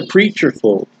you got the preacher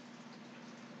full?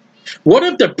 What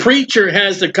if the preacher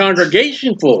has the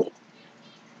congregation full?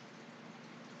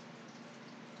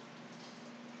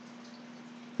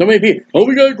 So many people, oh,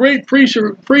 we got a great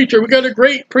preacher, we got a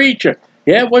great preacher.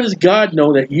 Yeah, what does God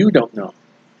know that you don't know?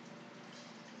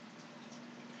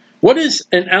 What is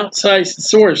an outside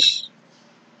source?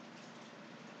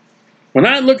 When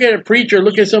I look at a preacher,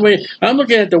 look at somebody, I'm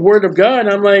looking at the Word of God, and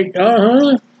I'm like,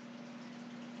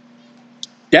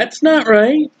 that's not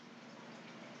right.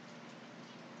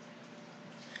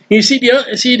 You see,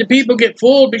 the people get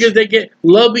fooled because they get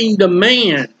loving the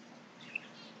man.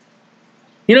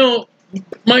 You know,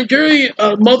 my jury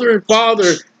mother and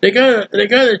father, they got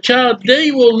a child.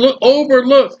 They will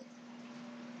overlook.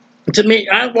 To me,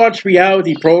 I watch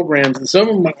reality programs, and some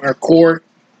of them are court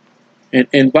and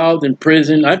involved in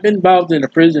prison. I've been involved in a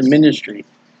prison ministry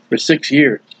for 6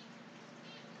 years.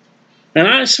 And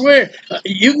I swear,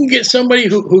 you can get somebody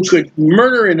who could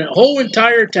murder in a whole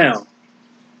entire town.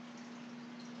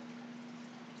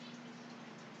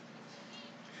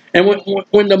 And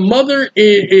when the mother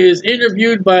is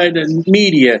interviewed by the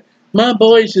media, my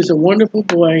boy's just a wonderful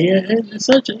boy.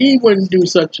 He wouldn't do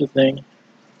such a thing.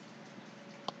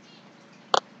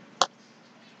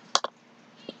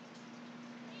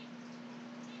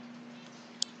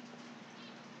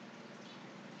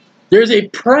 There's a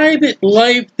private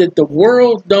life that the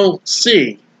world don't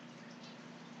see,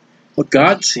 but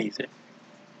God sees it.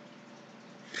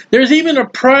 There's even a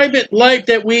private life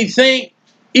that we think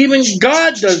even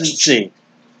God doesn't see,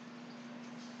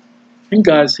 and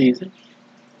God sees it.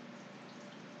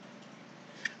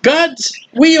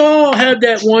 We all have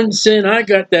that one sin. I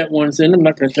got that one sin. I'm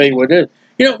not going to tell you what it is.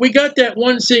 You know, we got that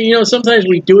one sin. You know, sometimes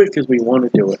we do it because we want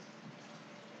to do it.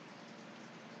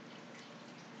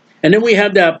 And then we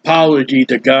have that apology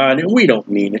to God, and we don't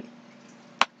mean it.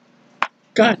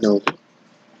 God knows it.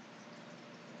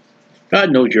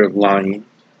 God knows you're lying.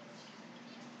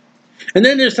 And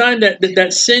then there's time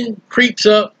that sin creeps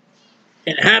up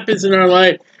and happens in our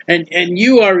life, and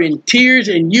you are in tears,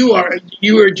 and you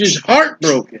are just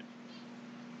heartbroken.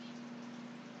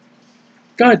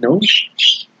 God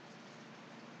knows.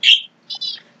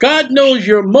 God knows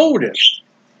your motive.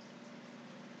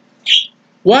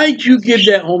 Why'd you give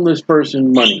that homeless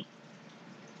person money?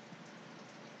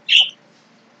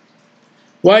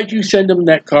 Why'd you send them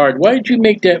that card? Why'd you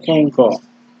make that phone call?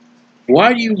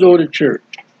 Why do you go to church?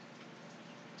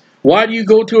 Why do you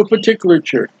go to a particular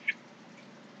church?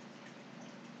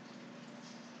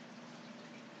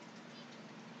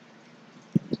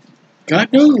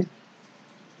 God knows.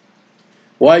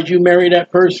 Why'd you marry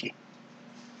that person?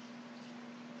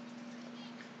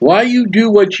 Why you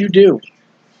do what you do?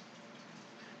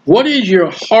 What is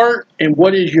your heart and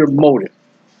what is your motive?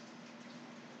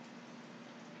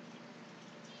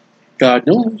 God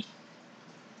knows.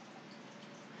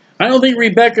 I don't think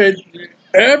Rebekah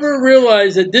ever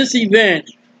realized that this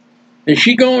event, that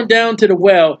she going down to the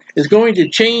well, is going to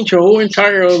change her whole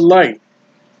entire life.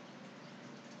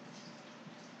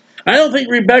 I don't think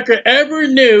Rebekah ever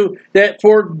knew that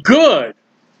for good,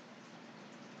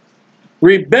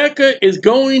 Rebekah is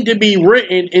going to be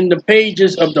written in the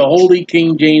pages of the Holy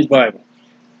King James Bible.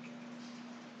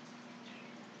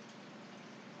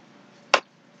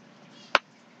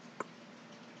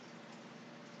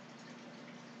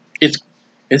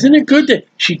 Isn't it good that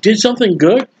she did something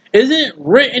good? Isn't it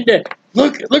written that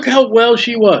look how well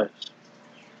she was?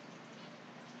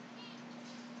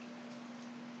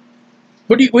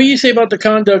 What do you say about the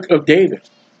conduct of David?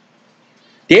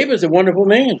 David's a wonderful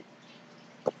man.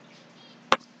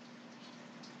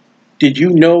 Did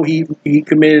you know he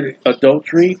committed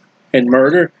adultery and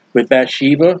murder with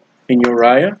Bathsheba and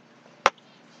Uriah?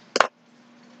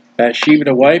 Bathsheba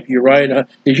the wife, Uriah the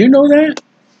husband. Did you know that?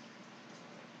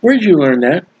 Where did you learn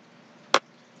that?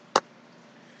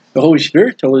 The Holy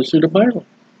Spirit told us through the Bible.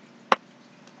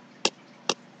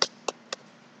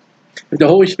 If the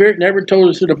Holy Spirit never told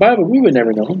us through the Bible, we would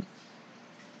never know.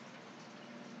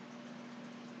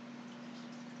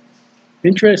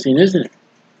 Interesting, isn't it?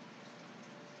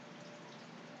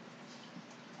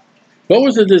 What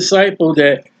was the disciple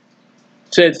that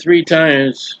said 3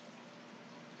 times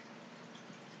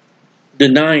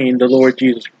denying the Lord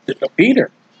Jesus?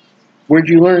 Peter. Where'd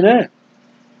you learn that?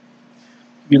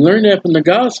 You learned that from the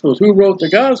Gospels. Who wrote the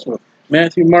Gospel?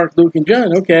 Matthew, Mark, Luke, and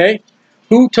John. Okay.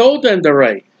 Who told them to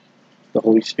write? The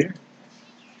Holy Spirit.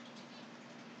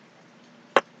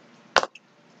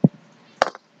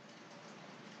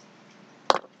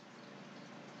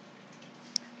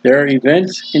 There are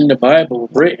events in the Bible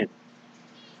written.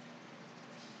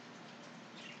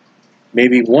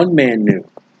 Maybe one man knew.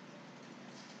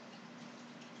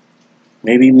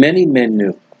 Maybe many men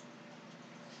knew.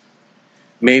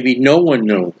 Maybe no one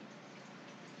knew.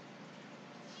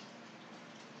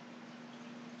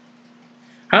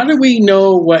 How do we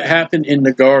know what happened in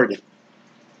the garden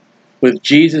with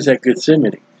Jesus at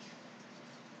Gethsemane?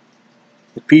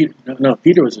 Peter, no,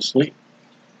 Peter was asleep.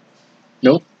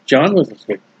 No, John was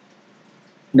asleep.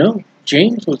 No,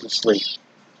 James was asleep.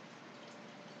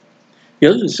 The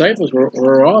other disciples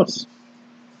were off.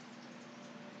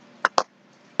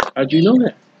 How'd you know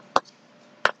that?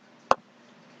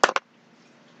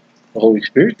 The Holy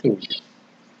Spirit told you.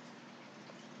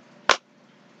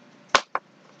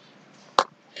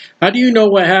 How do you know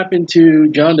what happened to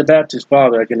John the Baptist's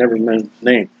father? I can never remember his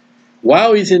name.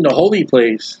 While he's in the holy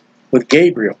place with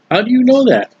Gabriel. How do you know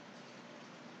that?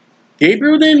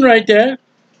 Gabriel didn't write that.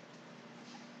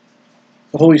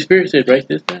 The Holy Spirit said, write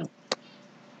this down.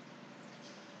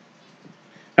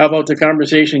 How about the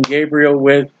conversation Gabriel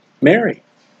with Mary?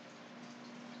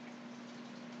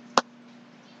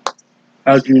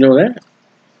 How do you know that?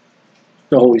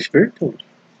 The Holy Spirit told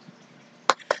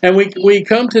you. And we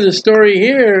come to the story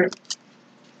here,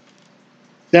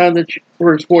 down to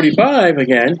verse 45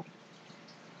 again.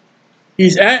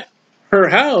 He's at her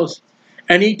house,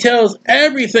 and he tells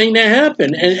everything that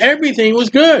happened, and everything was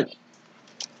good.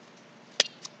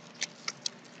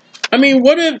 I mean,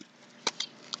 what if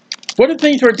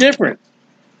things were different?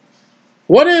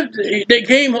 What if they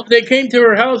came to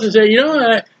her house and said, you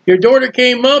know, your daughter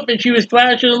came up and she was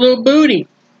flashing a little booty.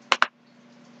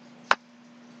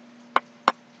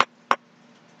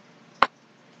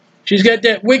 She's got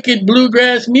that wicked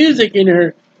bluegrass music in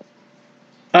her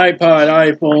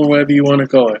iPod, iPhone, whatever you want to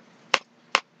call it.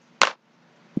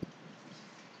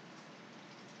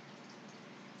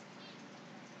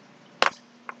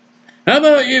 How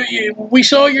about we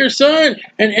saw your son,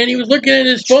 and he was looking at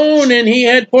his phone, and he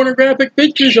had pornographic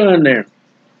pictures on there.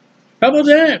 How about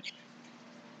that?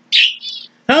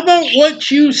 How about what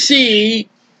you see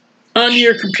on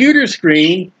your computer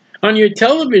screen, on your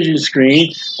television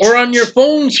screen, or on your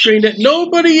phone screen that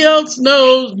nobody else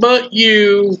knows but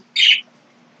you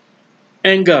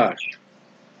and God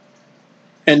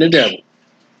and the devil?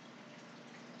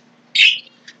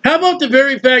 How about the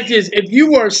very fact is, if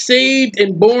you are saved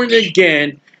and born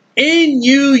again, in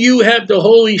you, you have the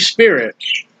Holy Spirit.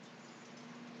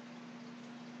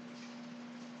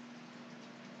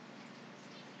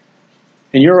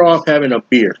 And you're off having a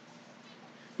beer.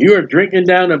 You are drinking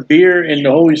down a beer and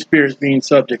the Holy Spirit's being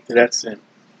subject to that sin.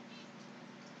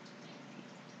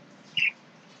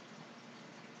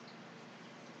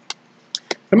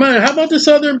 Come on, how about the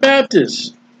Southern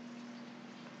Baptists?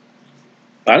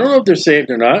 I don't know if they're saved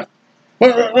or not.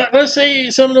 Well, let's say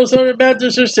some of those Southern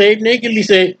Baptists are saved, and they can be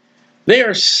saved. They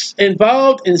are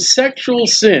involved in sexual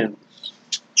sins,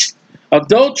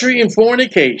 adultery and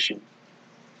fornication.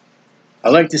 I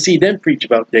like to see them preach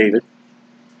about David.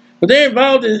 But they're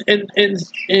involved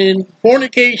in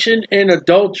fornication and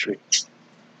adultery.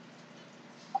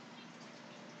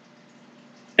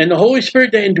 And the Holy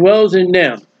Spirit that indwells in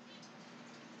them,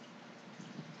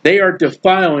 they are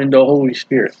defiling the Holy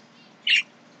Spirit.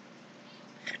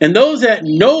 And those that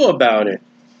know about it,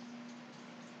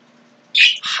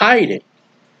 hide it.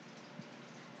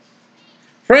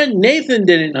 Friend Nathan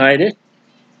didn't hide it.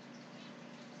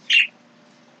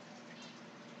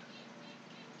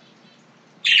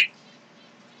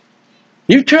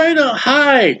 You try to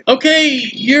hide. Okay,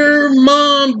 your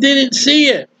mom didn't see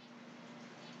it.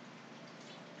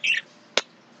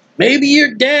 Maybe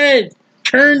your dad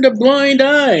turned a blind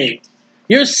eye.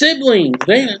 Your siblings,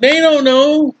 they don't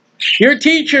know. Your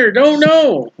teacher don't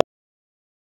know.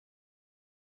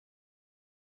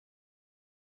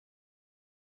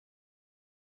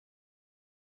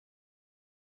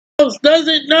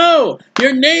 Doesn't know.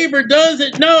 Your neighbor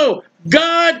doesn't know.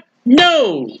 God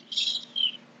knows.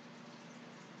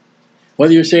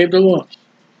 Whether you're saved or lost.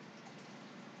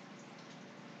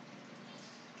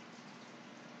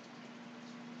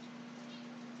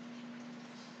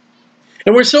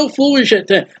 And we're so foolish at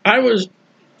that.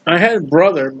 I had a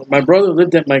brother. My brother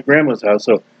lived at my grandma's house,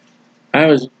 so I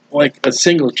was like a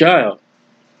single child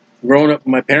growing up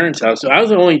in my parents' house. So I was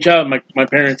the only child in my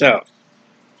parents' house.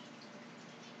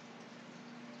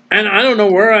 And I don't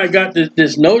know where I got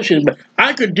this notion, but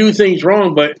I could do things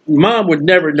wrong, but Mom would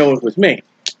never know it was me.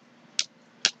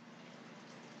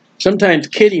 Sometimes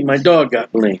Kitty, my dog,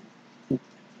 got blamed.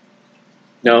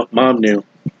 No, Mom knew.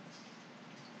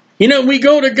 You know, we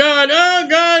go to God. Oh,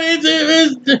 God,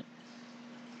 it's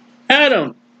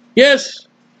Adam. Yes.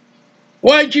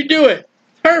 Why'd you do it?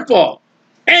 Her fault.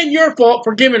 And your fault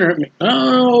for giving her me.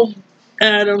 Oh,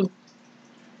 Adam.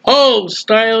 Oh,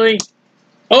 Stiley.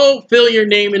 Oh, fill your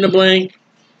name in the blank.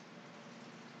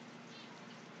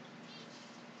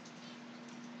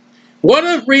 What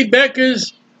if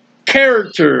Rebekah's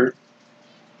character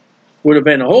would have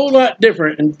been a whole lot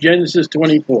different in Genesis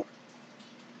 24?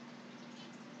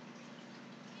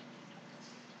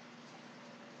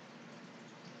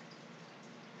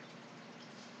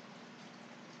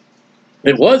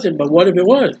 It wasn't, but what if it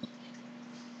was?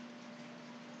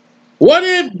 What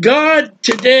if God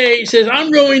today says,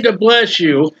 I'm going to bless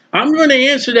you. I'm going to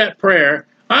answer that prayer.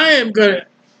 I am going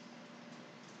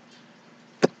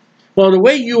to... Well, the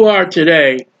way you are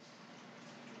today,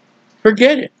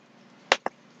 forget it.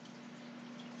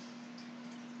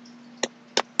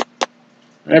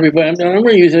 Everybody, I'm going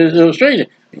to use it as an illustration.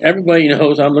 Everybody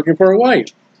knows I'm looking for a wife.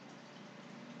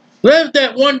 What if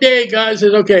that one day God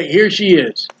says, okay, here she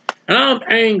is. And I'm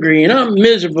angry and I'm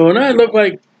miserable and I look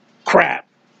like crap.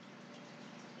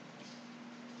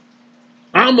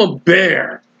 I'm a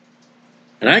bear.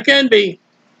 And I can be.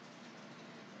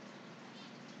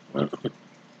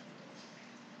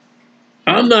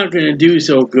 I'm not going to do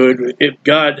so good if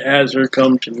God has her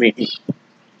come to me.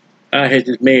 I had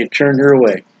just may have turned her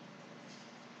away.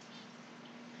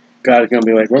 God is going to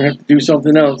be like, we're going to have to do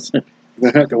something else. We're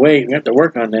going to have to wait. We have to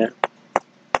work on that.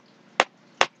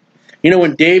 You know,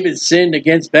 when David sinned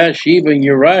against Bathsheba and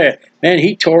Uriah, man,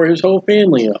 he tore his whole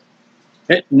family up.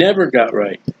 It never got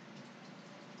right.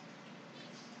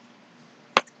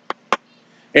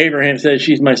 Abraham says,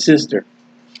 she's my sister.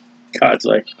 God's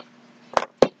like,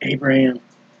 Abraham,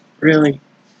 really?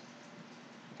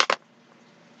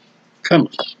 Come on.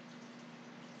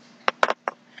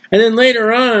 And then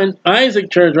later on,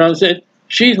 Isaac turns around and said,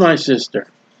 she's my sister.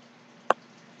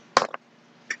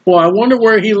 Well, I wonder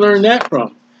where he learned that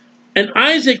from. And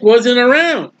Isaac wasn't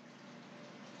around.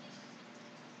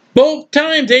 Both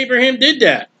times Abraham did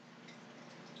that.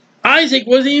 Isaac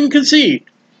wasn't even conceived.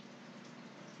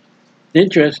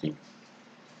 Interesting.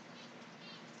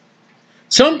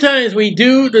 Sometimes we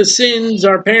do the sins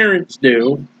our parents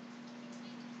do,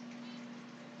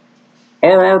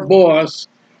 or our boss,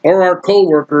 or our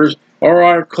co-workers, or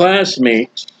our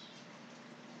classmates.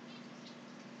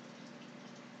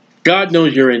 God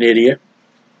knows you're an idiot.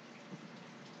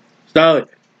 Stop it.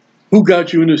 Who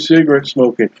got you into cigarette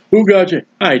smoking? Who got you?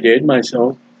 I did,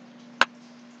 myself.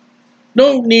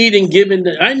 No need in giving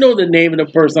I know the name of the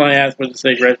person I asked for the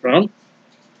cigarette from.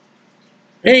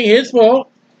 It ain't his fault.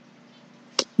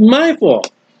 My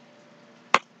fault.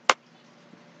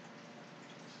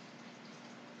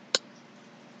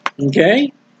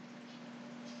 Okay?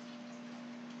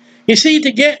 You see,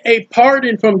 to get a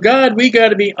pardon from God, we got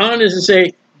to be honest and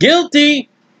say, guilty,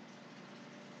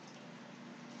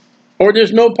 or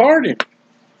there's no pardon.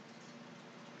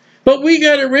 But we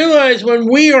got to realize when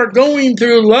we are going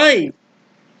through life,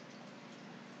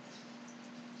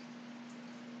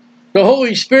 the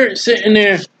Holy Spirit sitting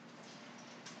there,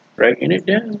 breaking it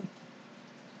down.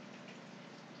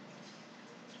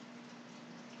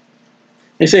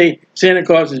 They say Santa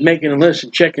Claus is making a list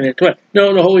and checking it twice.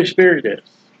 No, the Holy Spirit is.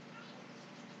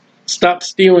 Stop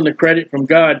stealing the credit from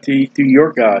God to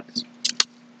your gods.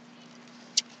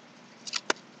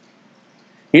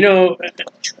 You know,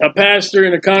 a pastor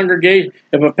in a congregation,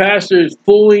 if a pastor is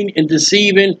fooling and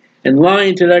deceiving and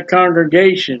lying to that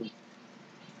congregation,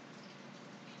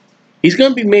 he's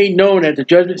going to be made known at the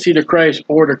judgment seat of Christ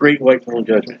or the great white throne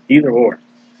judgment. Either or.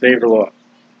 Saved or lost.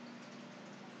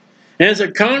 As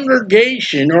a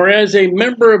congregation or as a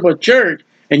member of a church,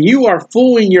 and you are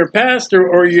fooling your pastor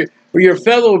or your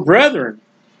fellow brethren,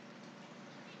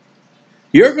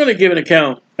 you're going to give an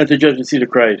account at the judgment seat of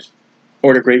Christ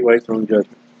or the great white throne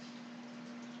judgment.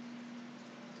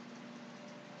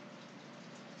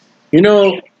 You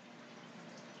know,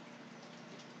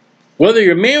 whether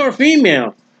you're male or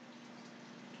female,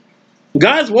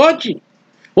 God's watching.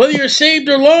 Whether you're saved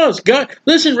or lost, God,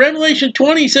 listen, Revelation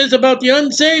 20 says about the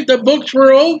unsaved, the books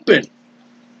were open.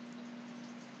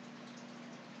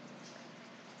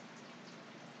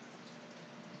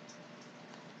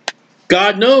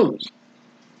 God knows.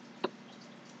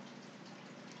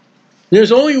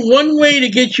 There's only one way to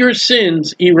get your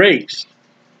sins erased.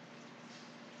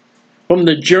 From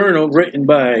the journal written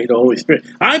by the Holy Spirit.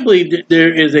 I believe that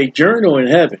there is a journal in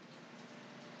heaven.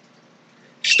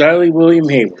 Stiley William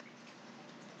Hayward.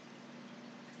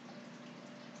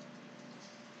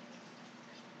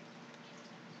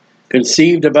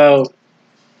 Conceived about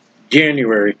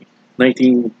January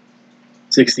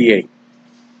 1968.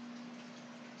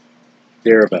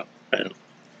 Thereabout.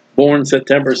 Born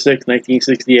September 6,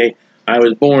 1968. I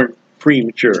was born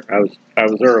premature. I was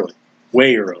early.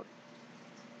 Way early.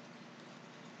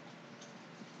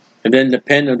 And then the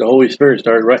pen of the Holy Spirit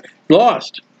started writing.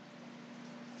 Lost.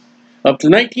 Up to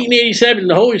 1987,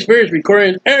 the Holy Spirit's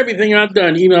recording everything I've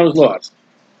done, even I was lost.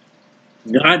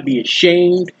 Now, I'd be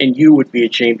ashamed, and you would be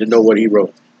ashamed to know what he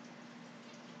wrote.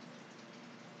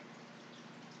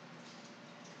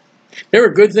 There were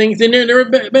good things in there, there were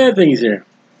bad things in there.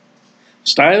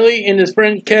 Stiley and his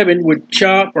friend Kevin would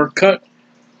chop or cut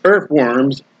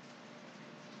earthworms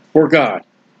for God.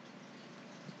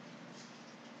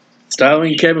 Stiley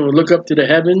and Kevin would look up to the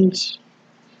heavens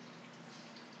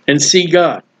and see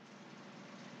God,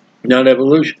 not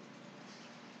evolution.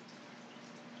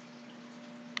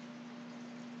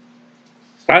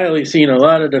 Stiley seen a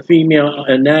lot of the female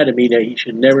anatomy that he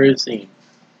should never have seen.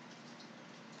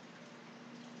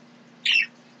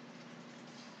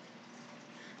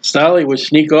 Stiley would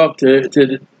sneak off to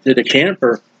the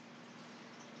camper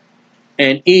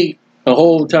and eat a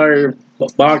whole entire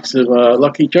box of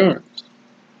Lucky Charms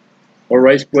or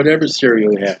rice, whatever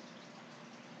cereal he had.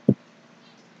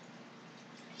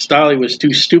 Stolly was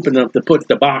too stupid enough to put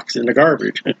the box in the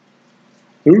garbage. Ooh,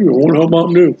 I wonder how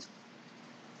Mom knew.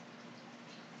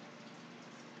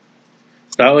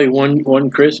 Stolly one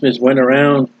Christmas went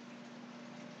around.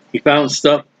 He found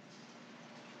stuff.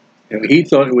 He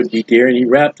thought it would be dear, and he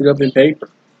wrapped it up in paper.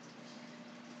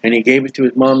 And he gave it to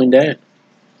his mom and dad.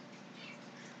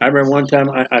 I remember one time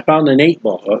I found an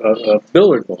 8-ball, a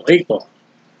billiard ball, 8-ball.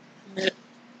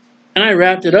 And I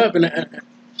wrapped it up, and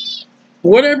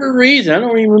for whatever reason, I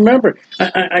don't even remember.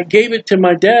 I gave it to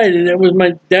my dad, and it was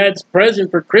my dad's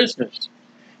present for Christmas.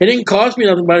 It didn't cost me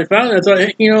nothing, but I found it. I thought,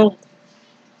 hey, you know,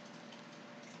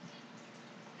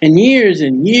 and years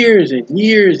and years and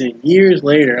years and years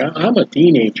later, I'm a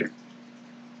teenager.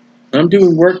 I'm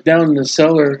doing work down in the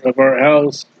cellar of our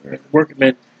house.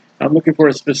 I'm looking for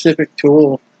a specific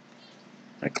tool.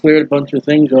 I cleared a bunch of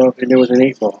things off, and there was an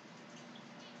 8-ball.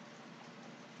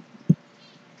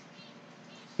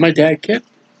 My dad kept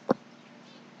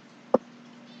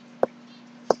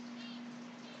it.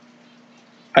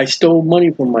 I stole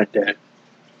money from my dad.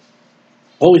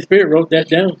 Holy Spirit wrote that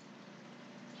down.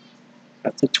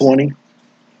 That's a 20.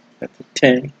 That's a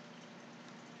 10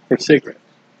 for cigarettes.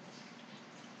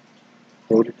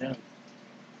 Wrote it down.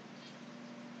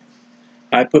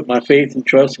 I put my faith and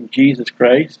trust in Jesus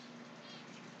Christ.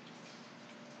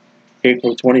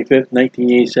 April 25th,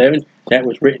 1987. That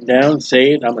was written down,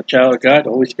 saved. I'm a child of God.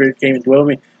 The Holy Spirit came and dwelt in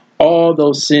me. All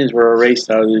those sins were erased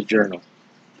out of this journal.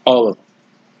 All of them.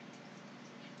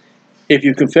 If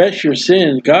you confess your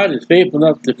sins, God is faithful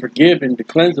enough to forgive and to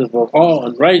cleanse us of all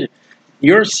unrighteousness.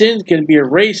 Your sins can be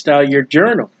erased out of your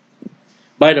journal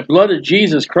by the blood of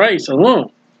Jesus Christ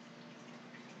alone.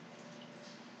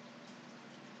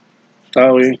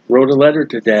 So he wrote a letter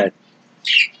to Dad.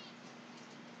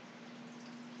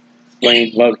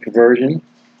 Explained about conversion.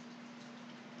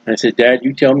 I said, Dad,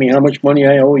 you tell me how much money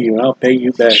I owe you, and I'll pay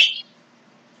you back.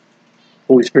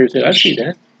 Holy Spirit said, I see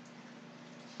that.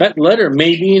 That letter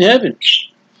may be in heaven.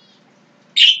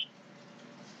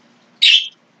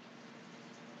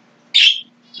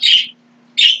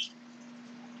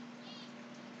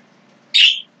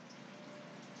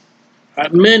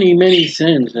 Many, many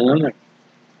sins, and I'm like,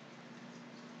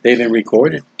 they've been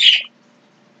recorded.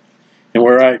 And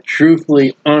where I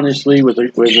truthfully, honestly, with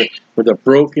a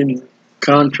broken,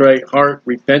 contrite heart,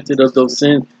 repented of those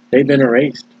sins, they've been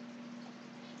erased.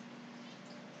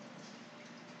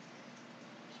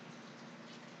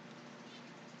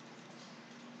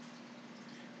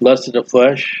 Lust of the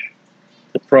flesh,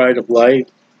 the pride of life.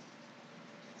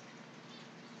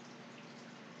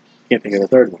 Can't think of the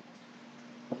third one.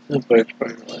 Lust of the flesh,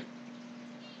 pride of life.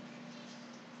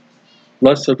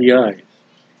 Lust of the eyes.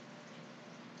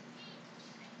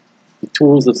 The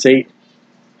tools of Satan.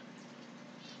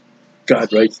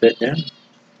 God writes that down.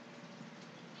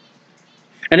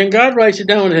 And then God writes it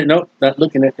down and says, nope, not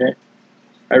looking at that.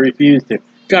 I refuse to.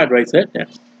 God writes that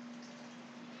down.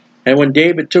 And when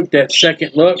David took that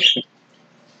second look,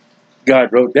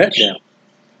 God wrote that down.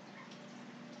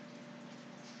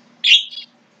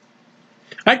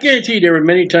 I guarantee there were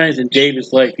many times in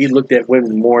David's life he looked at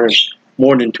women more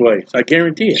than twice. I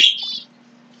guarantee it.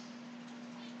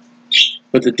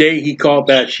 But the day he called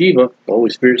Bathsheba, the Holy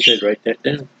Spirit said, write that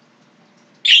down.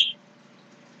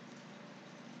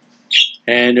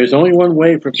 And there's only one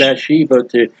way for Bathsheba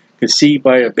to conceive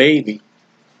by a baby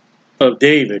of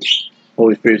David. The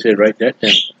Holy Spirit said, write that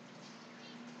down.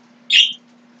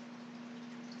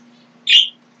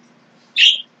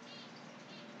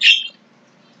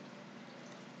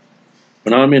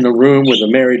 When I'm in a room with a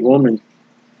married woman,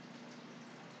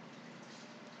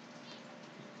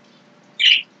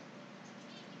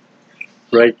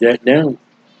 write that down.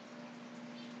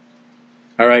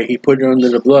 All right, he put it under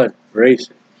the blood. Erase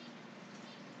it.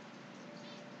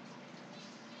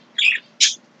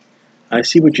 I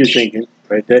see what you're thinking.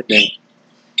 Write that down.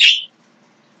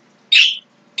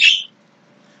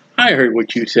 I heard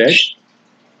what you said.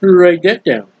 Write that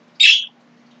down.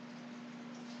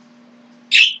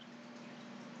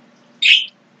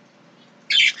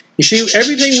 You see,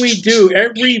 everything we do,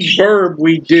 every verb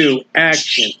we do,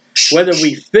 action, whether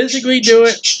we physically do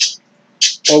it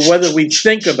or whether we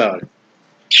think about it.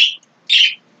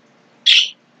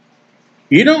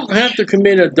 You don't have to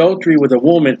commit adultery with a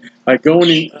woman by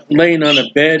going and laying on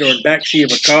a bed or in the backseat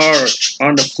of a car or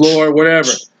on the floor or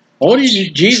whatever. All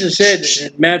Jesus said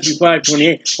in Matthew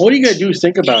 5:28, all you got to do is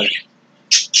think about it.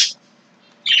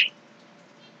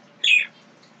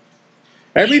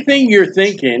 Everything you're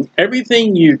thinking,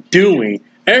 everything you're doing,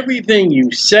 everything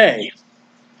you say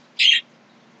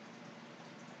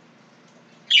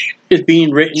is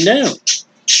being written down.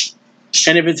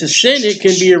 And if it's a sin, it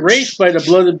can be erased by the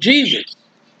blood of Jesus.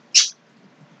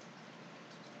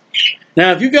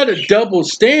 Now, if you got a double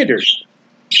standard,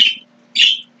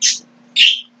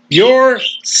 you're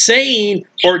saying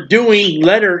or doing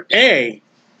letter A,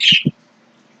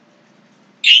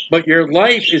 but your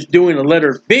life is doing a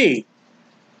letter B.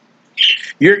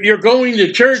 You're going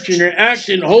to church and you're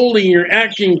acting holy and you're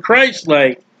acting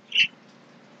Christ-like.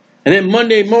 And then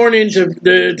Monday morning to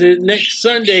the next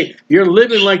Sunday, you're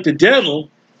living like the devil.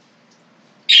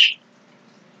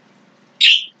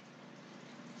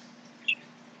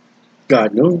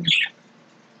 God knows.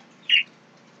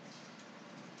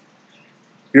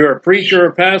 You're a preacher,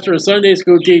 a pastor, a Sunday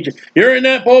school teacher. You're in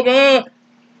that pulpit,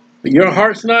 but your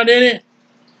heart's not in it.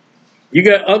 You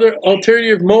got other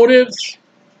alternative motives.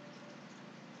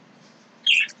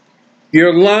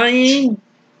 You're lying.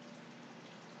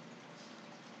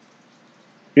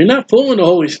 You're not fooling the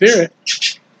Holy Spirit.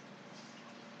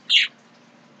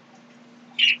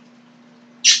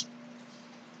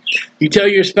 You tell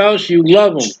your spouse you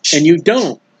love them, and you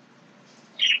don't.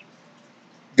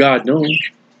 God knows.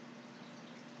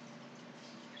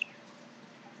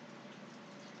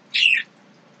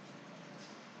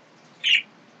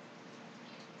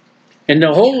 And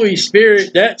the Holy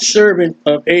Spirit, that servant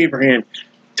of Abraham,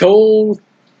 told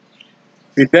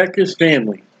Rebekah's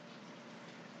family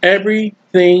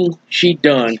everything she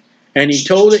done, and he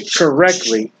told it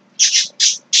correctly.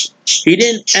 He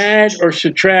didn't add or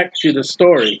subtract to the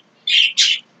story.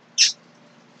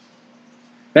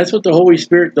 That's what the Holy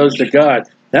Spirit does to God.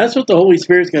 That's what the Holy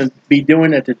Spirit is going to be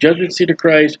doing at the judgment seat of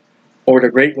Christ, or the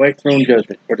great white throne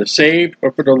judgment, for the saved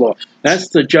or for the lost. That's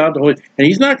the job of the Holy Spirit. And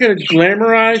he's not going to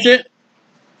glamorize it.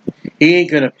 He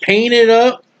ain't going to paint it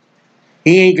up.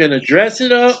 He ain't going to dress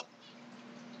it up.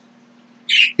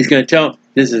 He's going to tell them,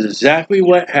 this is exactly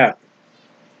what happened.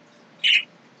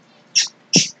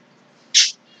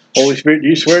 Holy Spirit, do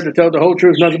you swear to tell the whole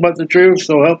truth, nothing but the truth?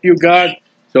 So help you, God.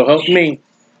 So help me.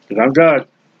 Because I'm God.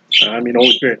 I mean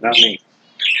Holy Spirit, not me.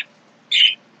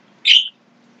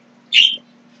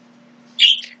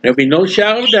 There'll be no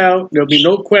shadow of doubt. There'll be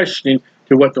no questioning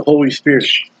to what the Holy Spirit.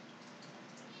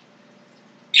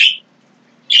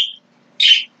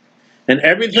 And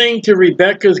everything to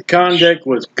Rebekah's conduct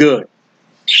was good.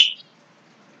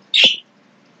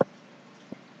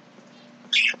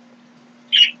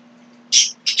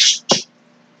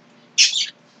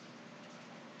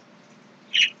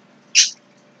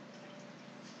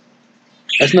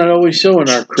 That's not always so in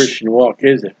our Christian walk,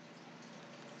 is it?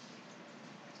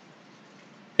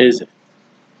 Is it?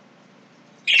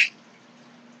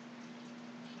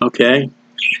 Okay.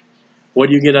 What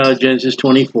do you get out of Genesis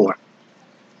 24?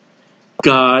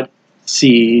 God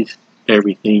sees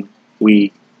everything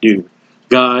we do.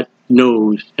 God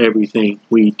knows everything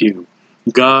we do.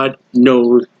 God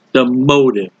knows the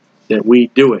motive that we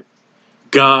do it.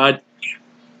 God,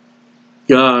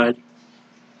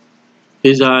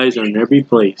 His eyes are in every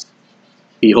place,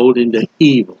 beholding the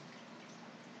evil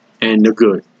and the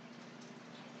good.